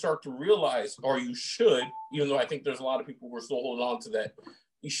older, you start to realize, or you should, even though I think there's a lot of people who are still holding on to that,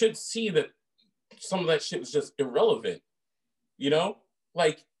 you should see that some of that shit was just irrelevant. You know?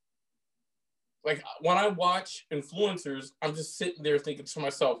 Like when I watch influencers, I'm just sitting there thinking to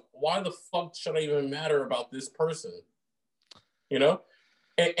myself, why the fuck should I even matter about this person? You know?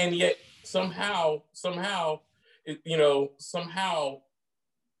 And yet somehow, you know, somehow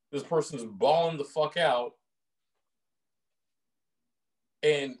this person's balling the fuck out.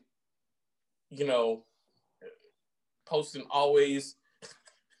 And, you know, posting always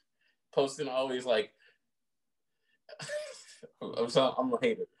like, I'm a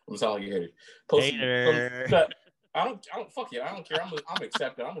hater. I'm sounding like a hater. Hater. I don't fuck it. I don't care. I'm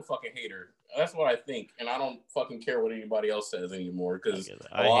accepted. I'm a fucking hater. That's what I think, and I don't fucking care what anybody else says anymore because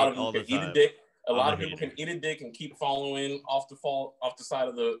a lot of people can eat a dick. A lot of people can eat a dick and keep following off the side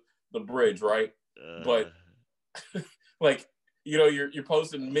of the bridge, right? But like, you know, you're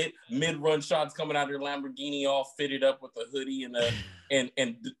posting mid-run shots coming out of your Lamborghini all fitted up with a hoodie and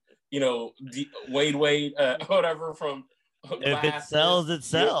you know, Wade whatever from Glasses, if it sells, it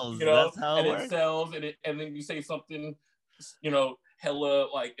sells. You know, that's how and it works. It sells, and then you say something, you know, hella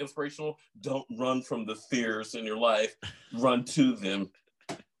like inspirational. Don't run from the fears in your life. Run to them.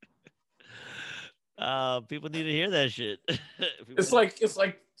 People need to hear that shit. It's like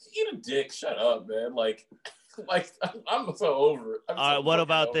eat a dick. Shut up, man. Like I'm so over it. All right, what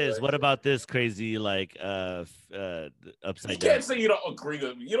about this? What about this crazy like upside down? You can't say you don't agree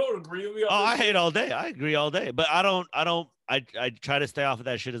with me. You don't agree with me. Oh, I hate all day. I agree all day, but I try to stay off of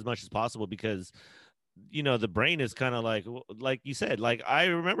that shit as much as possible because, you know, the brain is kind of like you said. Like, I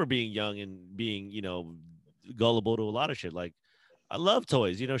remember being young and being, you know, gullible to a lot of shit. Like, I love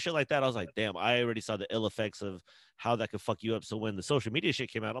toys, you know, shit like that. I was like, damn, I already saw the ill effects of how that could fuck you up. So when the social media shit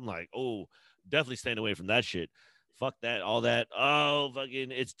came out, I'm like, oh, definitely staying away from that shit. Fuck that, all that. Oh, fucking,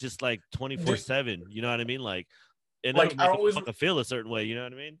 it's just like 24/7. You know what I mean? Like, and like, I always fucking feel a certain way. You know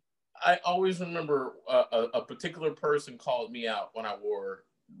what I mean? I always remember a particular person called me out when I wore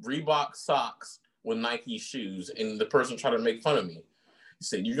Reebok socks with Nike shoes, and the person tried to make fun of me. He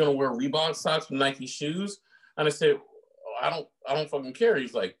said, "You're gonna wear Reebok socks with Nike shoes?" And I said, I don't fucking care.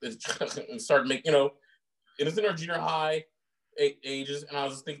 He's like, and started making, you know, it was in our junior high. ages, and I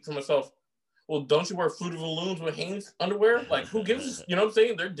was just thinking to myself, well, don't you wear Fruit of the Looms with Hanes underwear? Like, who gives? You know what I'm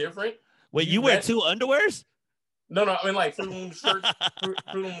saying? They're different. Wait, you wear two underwears? No, I mean like Fruit of the Loom shirts, Fruit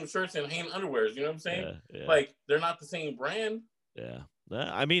of the Loom shirts, and Hanes underwears. You know what I'm saying? Yeah. Like, they're not the same brand. Yeah.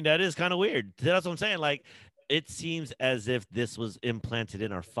 I mean, that is kind of weird. That's what I'm saying. Like, it seems as if this was implanted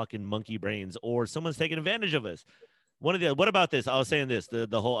in our fucking monkey brains, or someone's taking advantage of us. What about this? I was saying this, the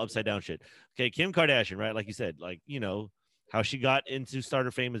whole upside down shit. Okay, Kim Kardashian, right? Like you said, like, how she got into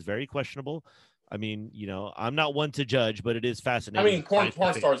starter fame is very questionable. I mean, I'm not one to judge, but it is fascinating. I mean, porn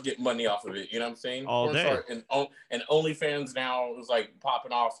stars get money off of it. You know what I'm saying? All porn day. And OnlyFans now is like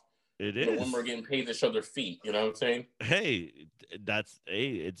popping off. It is. When we're getting paid to show their feet. You know what I'm saying? Hey, it's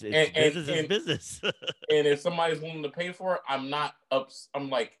business is business. And if somebody's willing to pay for it, I'm not up. I'm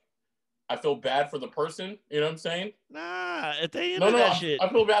like, I feel bad for the person. You know what I'm saying? Nah, if they into that shit. I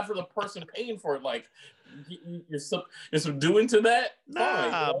feel bad for the person paying for it. Like, you're subduing to that.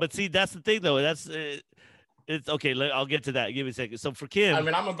 Nah, but see, that's the thing though. That's it's okay. I'll get to that. Give me a second. So for Kim, I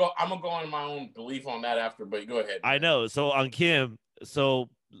mean, I'm gonna go on my own belief on that after. But go ahead. I know. So on Kim,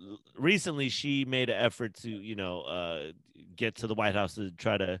 recently she made an effort to get to the White House to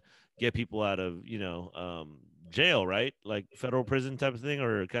try to get people out of jail, right? Like federal prison type of thing,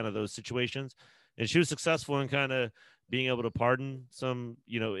 or kind of those situations. And she was successful in kind of being able to pardon some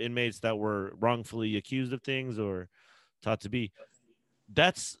inmates that were wrongfully accused of things or taught to be.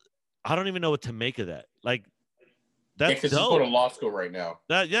 I don't even know what to make of that. Like, that's because she's going to law school right now.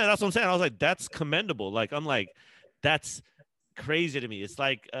 That's what I'm saying. I was like, that's commendable. Like, I'm like, that's crazy to me. It's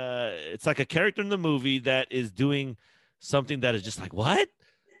like a character in the movie that is doing something that is just like, what?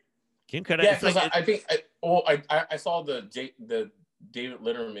 Kim Kardashian. Yeah, because I saw the David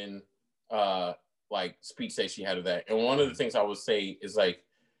Letterman like speech that she had of that, and one of the things I would say is like,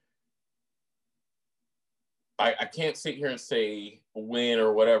 I can't sit here and say win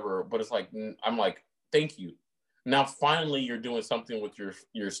or whatever, but it's like, I'm like, thank you. Now finally you're doing something with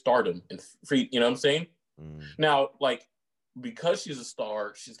your stardom and free. You know what I'm saying? Now, like, because she's a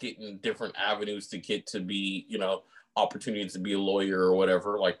star, she's getting different avenues to get to be, opportunities to be a lawyer or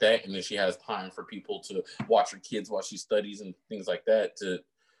whatever like that. And then she has time for people to watch her kids while she studies and things like that to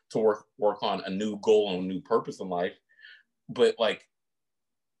work on a new goal and a new purpose in life. But like,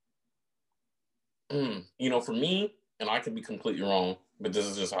 for me, and I could be completely wrong, but this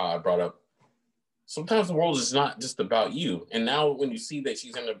is just how I brought up. Sometimes the world is not just about you. And now when you see that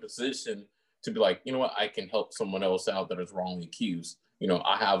she's in a position to be like, you know what, I can help someone else out that is wrongly accused.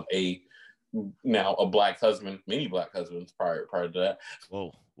 I have now a black husband, many black husbands prior to that.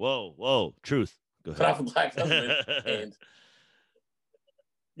 Whoa. Truth. Go ahead. But I have a black husband, and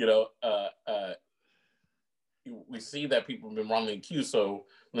we see that people have been wrongly accused. So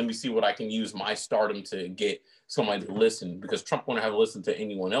let me see what I can use my stardom to get somebody to listen, because Trump wouldn't have listened to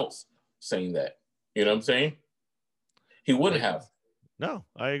anyone else saying that. You know what I'm saying? He wouldn't have. No,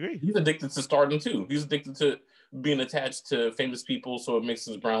 I agree. He's addicted to stardom too. He's addicted to being attached to famous people, so it makes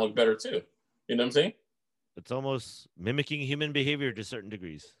his brand look better too. You know what I'm saying? It's almost mimicking human behavior to certain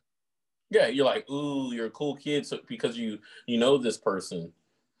degrees. Yeah, you're like, ooh, you're a cool kid, so because you know this person,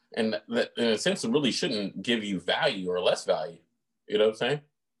 and that in a sense, it really shouldn't give you value or less value. You know what I'm saying?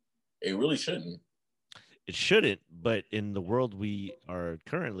 It really shouldn't. It shouldn't, but in the world we are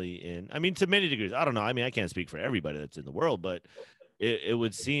currently in, I mean, to many degrees, I don't know. I mean, I can't speak for everybody that's in the world, but it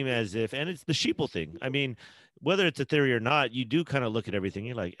would seem as if, and it's the sheeple thing. I mean, whether it's a theory or not, you do kind of look at everything.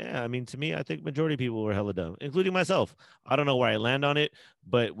 You're like, yeah, I mean, to me, I think majority of people were hella dumb, including myself. I don't know where I land on it,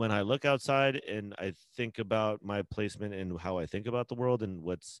 but when I look outside and I think about my placement and how I think about the world and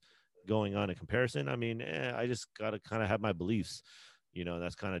what's going on in comparison, I mean, I just got to kind of have my beliefs.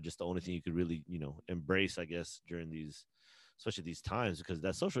 That's kind of just the only thing you could really, embrace, I guess, during these, especially these times, because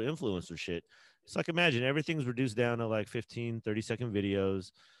that social influencer shit, it's like, imagine everything's reduced down to like 15, 30-second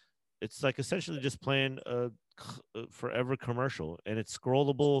videos. It's like essentially just playing a forever commercial, and it's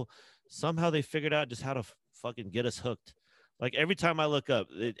scrollable. Somehow they figured out just how to fucking get us hooked. Like every time I look up,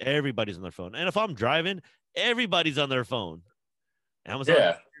 everybody's on their phone. And if I'm driving, everybody's on their phone.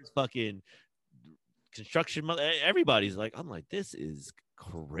 Amazon, fucking construction, everybody's like, I'm like, this is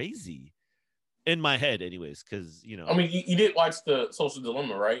crazy in my head anyways, because I mean, you did watch the Social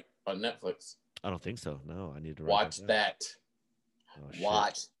Dilemma, right, on Netflix? I don't think so. No, I need to watch that.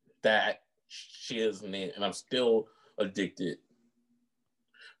 Watch that shiznit, and I'm still addicted.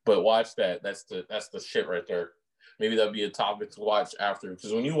 But watch that. That's the shit right there. Maybe that'll be a topic to watch after,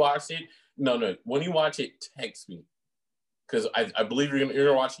 because when you watch it, when you watch it, text me, because I believe you're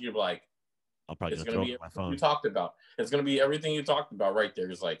gonna watch it. You're like, I'm probably it's gonna be my phone. You talked about. It's gonna be everything you talked about right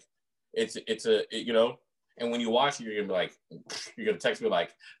there. It's like, it's a And when you watch it, you're gonna be like, you're gonna text me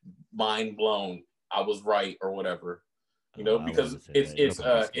like, mind blown, I was right or whatever, you know, because it is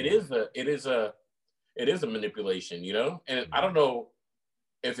a manipulation, you know, and I don't know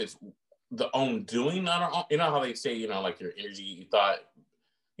if it's the own doing. I don't, you know how they say, you know, like your energy, you thought,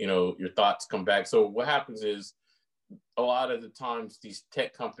 you know, your thoughts come back. So what happens is a lot of the times these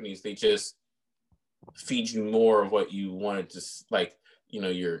tech companies, they just feed you more of what you wanted to, like, you know,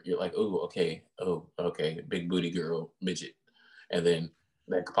 you're like, oh, okay, big booty girl, midget, and then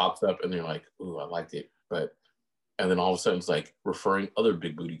that pops up, and they're like, oh, I liked it, but, and then all of a sudden it's like referring other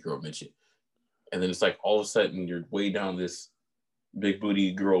big booty girl midget, and then it's like all of a sudden you're way down this big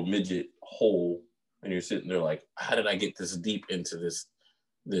booty girl midget hole, and you're sitting there like, how did I get this deep into this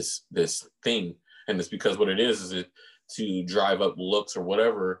thing? And it's because what it is it to drive up looks or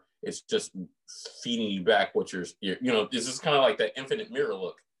whatever. It's just feeding you back what you're you know, this is kind of like that infinite mirror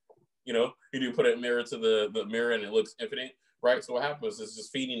look. You know, you do put a mirror to the mirror and it looks infinite, right? So what happens is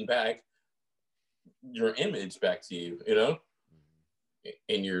just feeding back your image back to you, you know,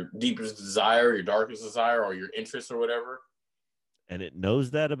 and your deepest desire, your darkest desire, or your interest or whatever. And it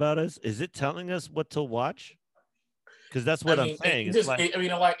knows that about us. Is it telling us what to watch? Because that's what I'm saying. It's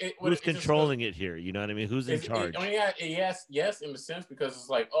who's controlling it here? You know what I mean? Who's in charge? Yes, in the sense, because it's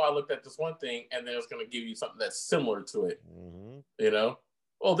like, oh, I looked at this one thing, and then it's going to give you something that's similar to it. Mm-hmm. You know,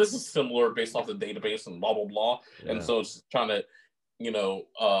 well, this is similar based off the database and blah blah blah, and so it's trying to, you know,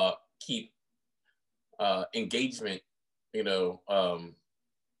 keep engagement,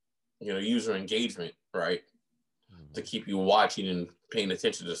 user engagement, right, mm-hmm. to keep you watching and paying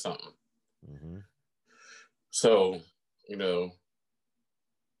attention to something. Mm-hmm. So. You know,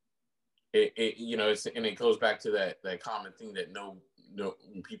 it's, and it goes back to that common thing that no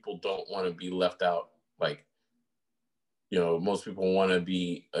people don't want to be left out. Like, you know, most people want to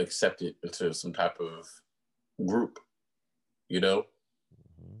be accepted into some type of group, you know.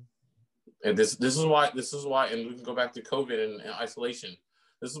 Mm-hmm. And this is why, and we can go back to COVID and isolation.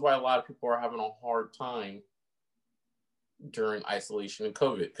 This is why a lot of people are having a hard time during isolation and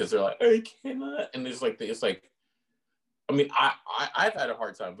COVID, because they're like, I cannot, and it's like. I mean, I've had a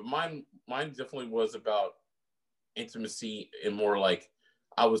hard time, but mine definitely was about intimacy, and more like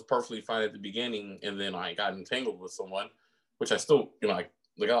I was perfectly fine at the beginning, and then I got entangled with someone, which I still, you know, I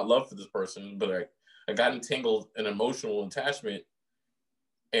got love for this person, but I got entangled in emotional attachment,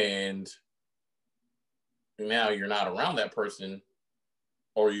 and now you're not around that person,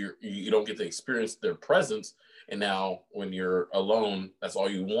 or you don't get to experience their presence, and now when you're alone, that's all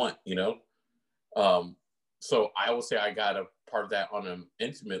you want, you know. So I will say I got a part of that on an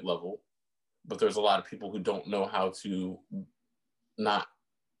intimate level, but there's a lot of people who don't know how to not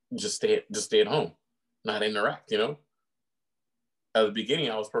just stay at home, not interact, you know? At the beginning,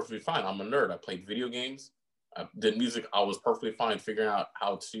 I was perfectly fine. I'm a nerd. I played video games. I did music. I was perfectly fine figuring out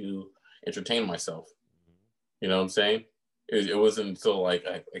how to entertain myself. You know what I'm saying? It wasn't until like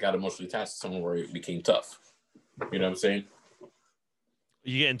I got emotionally attached to someone where it became tough. You know what I'm saying?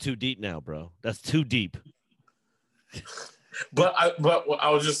 You're getting too deep now, bro. That's too deep. But I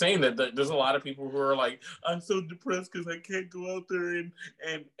was just saying that there's a lot of people who are like, I'm so depressed because I can't go out there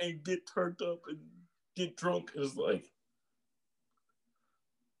and get turned up and get drunk. It's like,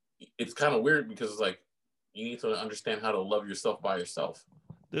 it's kind of weird, because it's like, you need to understand how to love yourself by yourself.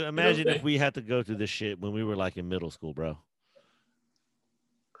 Dude, imagine if we had to go through this shit when we were like in middle school, bro.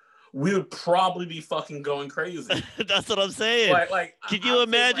 We would probably be fucking going crazy. That's what I'm saying. Can you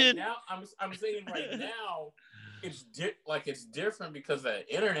imagine? Right now, I'm saying right now, it's different because of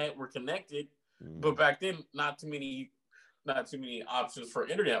the internet. We're connected, but back then, not too many options for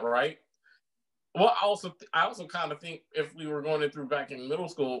internet, right? Well, I also kind of think if we were going through back in middle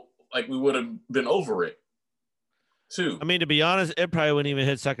school, like, we would have been over it too. I mean, to be honest, it probably wouldn't even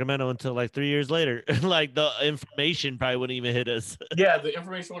hit Sacramento until like 3 years later. Like, the information probably wouldn't even hit us. Yeah, the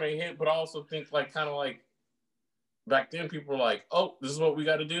information wouldn't hit, but I also think like kind of like back then people were like, oh, this is what we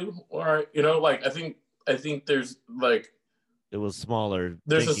got to do. All right, you know, like I think there's like, it was smaller.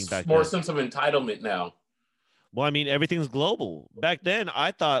 There's a more sense of entitlement now. Well, I mean, everything's global. Back then,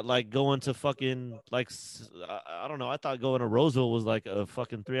 I thought like going to fucking like, I don't know. I thought going to Roseville was like a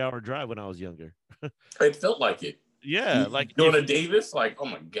fucking 3-hour drive when I was younger. It felt like it. Yeah, like going to Davis, like, oh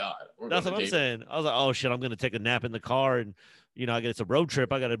my god. That's what I'm saying. I was like, oh shit, I'm gonna take a nap in the car, and you know, it's a road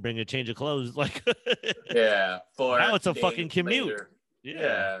trip. I got to bring a change of clothes. Like, yeah. Now it's a fucking commute. Later.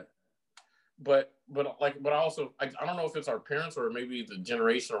 Yeah. But I also I don't know if it's our parents or maybe the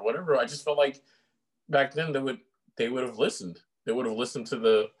generation or whatever. I just felt like back then they would have listened. They would have listened to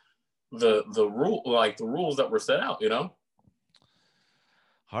the rules that were set out, you know?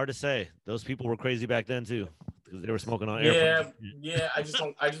 Hard to say. Those people were crazy back then too, because they were smoking on airplanes. Yeah, yeah. I just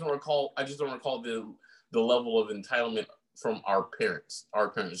don't recall. I just don't recall the level of entitlement from our parents'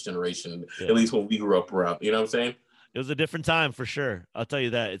 generation. Yeah. At least when we grew up around. You know what I'm saying? It was a different time for sure. I'll tell you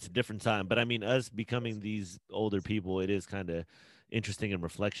that it's a different time. But I mean, us becoming these older people, it is kind of interesting in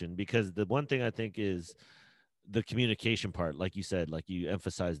reflection because the one thing I think is the communication part, like you said, like you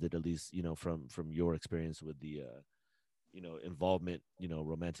emphasized it at least, from your experience with the involvement,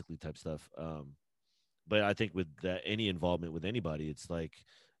 romantically type stuff. But I think with that, any involvement with anybody, it's like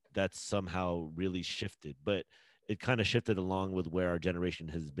that's somehow really shifted. But it kind of shifted along with where our generation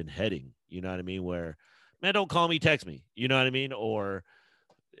has been heading. You know what I mean? Where, man, don't call me, text me. You know what I mean? Or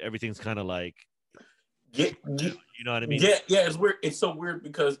everything's kind of like, Yeah, you know what I mean? Yeah. It's weird. It's so weird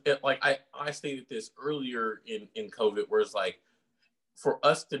because I stated this earlier in COVID, where it's like for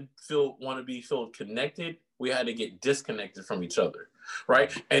us to feel connected, we had to get disconnected from each other,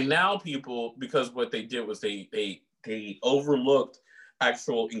 right? And now people, because what they did was they overlooked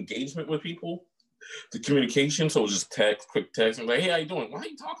actual engagement with people, the communication. So it was just text, quick text, and like, hey, how you doing? Why are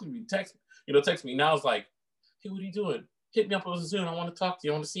you talking to me? Text me. Now it's like, hey, what are you doing? Hit me up on Zoom. I want to talk to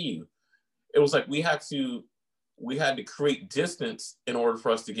you. I want to see you. It was like we had to create distance in order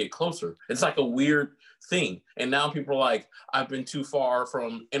for us to get closer. It's like a weird thing. And now people are like, I've been too far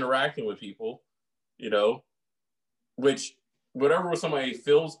from interacting with people, which whatever somebody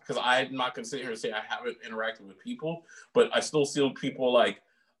feels, because I'm not going to sit here and say I haven't interacted with people, but I still see people like,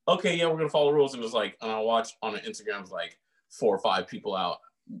 okay, yeah, we're going to follow the rules. And it's like, and I watch on Instagram, it's like 4 or 5 people out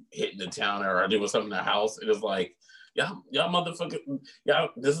hitting the town or doing something in the house. It is like, y'all motherfucker,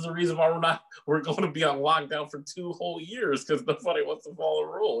 this is the reason why we're going to be on lockdown for 2 whole years, because nobody wants to follow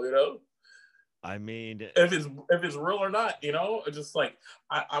the rule, I mean, if it's real or not, it's just like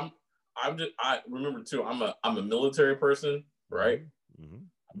I remember too, I'm a military person, right? Mm-hmm.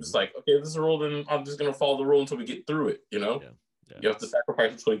 I'm just like, okay, this is a rule, then I'm just gonna follow the rule until we get through it, Yeah. You have to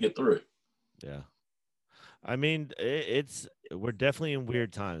sacrifice until you get through it. Yeah. I mean, we're definitely in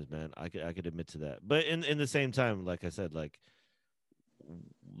weird times, man. I could admit to that. But in the same time, like I said, like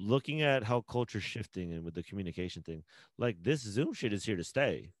looking at how culture's shifting and with the communication thing, like this Zoom shit is here to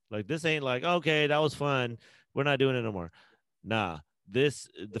stay. Like this ain't like, okay, that was fun, we're not doing it no more. Nah, the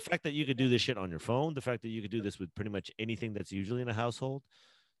fact that you could do this shit on your phone, the fact that you could do this with pretty much anything that's usually in a household,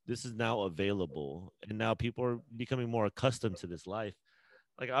 this is now available, and now people are becoming more accustomed to this life.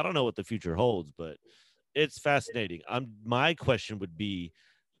 Like I don't know what the future holds, but it's fascinating. My question would be,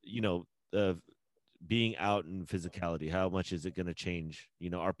 being out in physicality, how much is it going to change?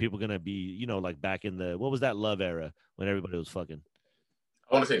 Are people going to be, like back in what was that love era when everybody was fucking?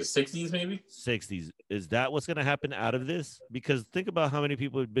 I want to say the 60s, maybe 60s. Is that what's going to happen out of this? Because think about how many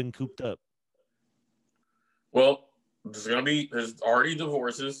people have been cooped up. Well, there's already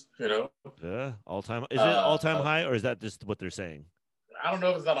divorces, Yeah, all-time. Is it all-time high, or is that just what they're saying? I don't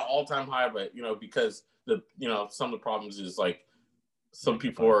know if it's at an all-time high, but because some of the problems is like some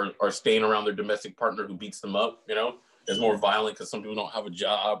people are staying around their domestic partner who beats them up. It's more violent because some people don't have a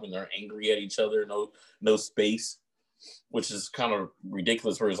job and they're angry at each other. No space, which is kind of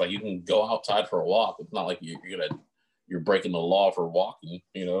ridiculous. Where it's like you can go outside for a walk. It's not like you're breaking the law for walking.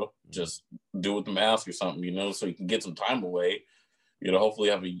 Just do it with the mask or something. So you can get some time away. Hopefully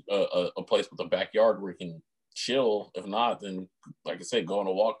have a place with a backyard where you can chill. If not, then like I said, go on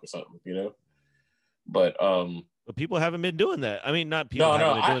a walk or something. But people haven't been doing that. I mean, not people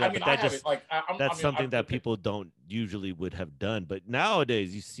haven't been doing that, but that just that's something that people don't usually would have done. But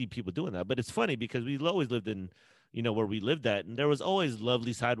nowadays, you see people doing that. But it's funny because we always lived in, where we lived at, and there was always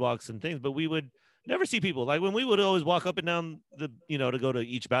lovely sidewalks and things, but we would never see people. Like when we would always walk up and down the, to go to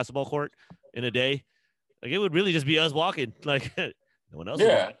each basketball court in a day, like it would really just be us walking. Like no one else.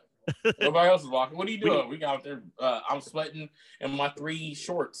 Yeah. Nobody else is walking. What are you doing? We got out there. I'm sweating in my 3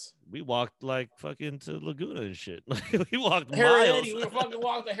 shorts. We walked like fucking to Laguna and shit. We walked miles. We fucking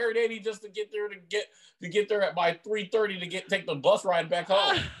walked to Heredity just to get there by 3:30 to take the bus ride back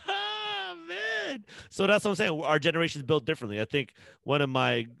home. Man, so that's what I'm saying. Our generation is built differently. I think one of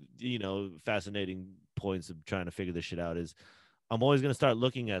my fascinating points of trying to figure this shit out is I'm always going to start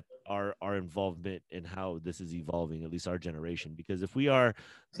looking at our involvement in how this is evolving, at least our generation, because if we are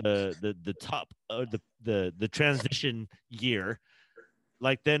the top the transition year,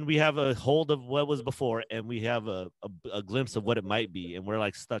 like then we have a hold of what was before and we have a glimpse of what it might be, and we're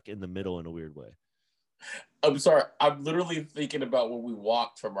like stuck in the middle in a weird way. I'm sorry, I'm literally thinking about when we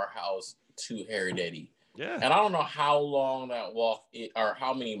walked from our house to Heredity. Yeah, and I don't know how long that walk or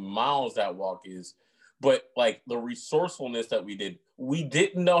how many miles that walk is. But like the resourcefulness that we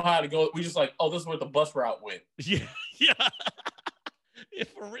didn't know how to go. We just like, oh, this is where the bus route went. Yeah.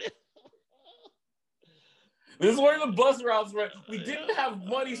 For real. This is where the bus routes were. We didn't have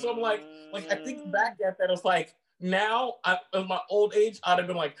money, so I'm like I think back at that, it's like now, at my old age, I'd have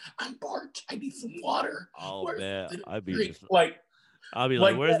been like, I'm parched. I need some water. Oh Where's man, the I'd be drink? just I'll be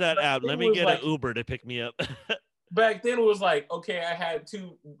like, where's that back app? then Let it me was get like, an Uber to pick me up. back then it was like, okay, I had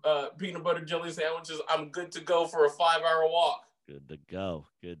 2 peanut butter jelly sandwiches. I'm good to go for a 5-hour walk. Good to go.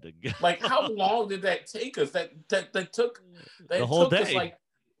 Good to go. Like, how long did that take us? That took the whole day. us like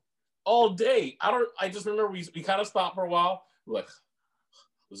all day. I just remember we kind of stopped for a while. We're like,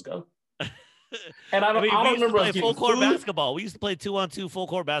 let's go. And I don't remember us full getting court food. basketball. We used to play 2-on-2 full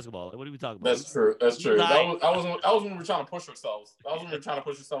court basketball. What are we talking about? That's true. That's true. That was when we were trying to push ourselves. That was when we were trying to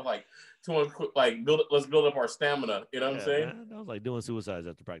push ourselves, like let's build up our stamina. You know what I'm saying? Man, that was like doing suicides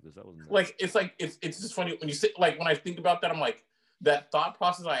after practice. That wasn't like it's just funny when you sit, like, when I think about that, I'm like, that thought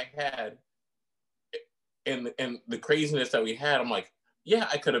process I had and the craziness that we had, I'm like, yeah,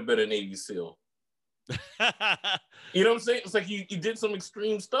 I could have been a Navy SEAL. You know what I'm saying? It's like you did some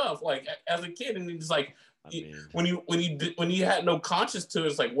extreme stuff like as a kid, and it's like when you had no conscience to it,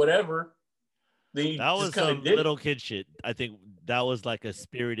 it's like whatever. Then you that just was some little kid shit. I think that was like a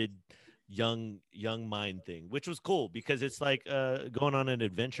spirited young mind thing, which was cool because it's like going on an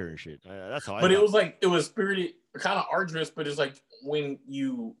adventure and shit. That's how. But it was like, it was spirited, kind of arduous, but it's like when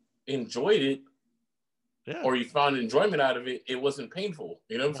you enjoyed it, or you found enjoyment out of it, it wasn't painful.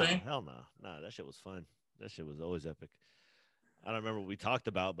 You know what I'm saying? Hell no, that shit was fun. That shit was always epic. I don't remember what we talked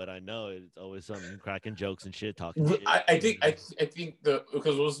about, but I know it's always something, cracking jokes and shit, talking shit. I think because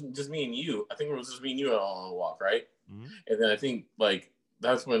it was just me and you. I think it was just me and you on the walk, right? Mm-hmm. And then I think like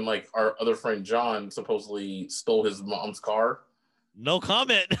that's when like our other friend John supposedly stole his mom's car. No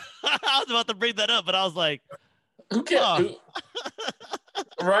comment. I was about to bring that up, but I was like, who can't?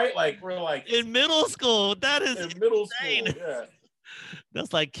 Right? Like we're like in middle school. That is in middle school. Yeah.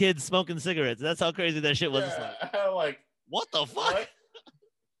 That's like kids smoking cigarettes. That's how crazy that shit was. Yeah, like what the fuck? What?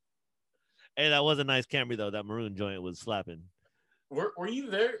 Hey, that was a nice Camry though. That maroon joint was slapping. Were you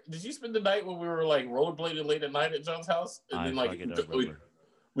there? Did you spend the night when we were like rollerblading late at night at John's house? And then like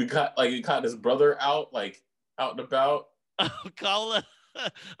we caught his brother out and about. All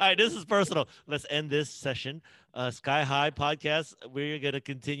right, this is personal. Let's end this session. Sky High podcast. We're gonna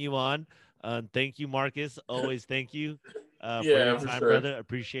continue on. Thank you, Marcus. Always thank you for your time, brother.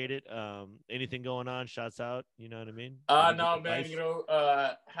 Appreciate it. Anything going on? Shots out. You know what I mean? No, man. You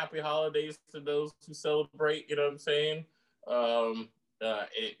know, happy holidays to those who celebrate. You know what I'm saying? I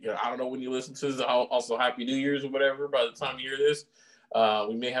don't know when you listen to this. Also, happy New Year's or whatever. By the time you hear this,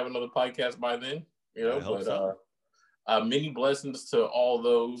 we may have another podcast by then. You know, but so. Many blessings to all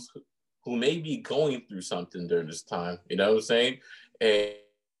those who may be going through something during this time. You know what I'm saying?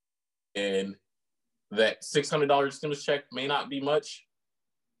 And that $600 stimulus check may not be much.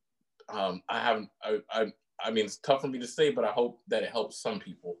 I mean, it's tough for me to say, but I hope that it helps some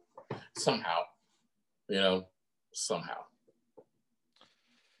people somehow. You know, somehow.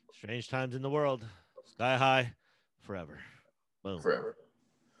 Strange times in the world. Sky high forever. Boom. Forever.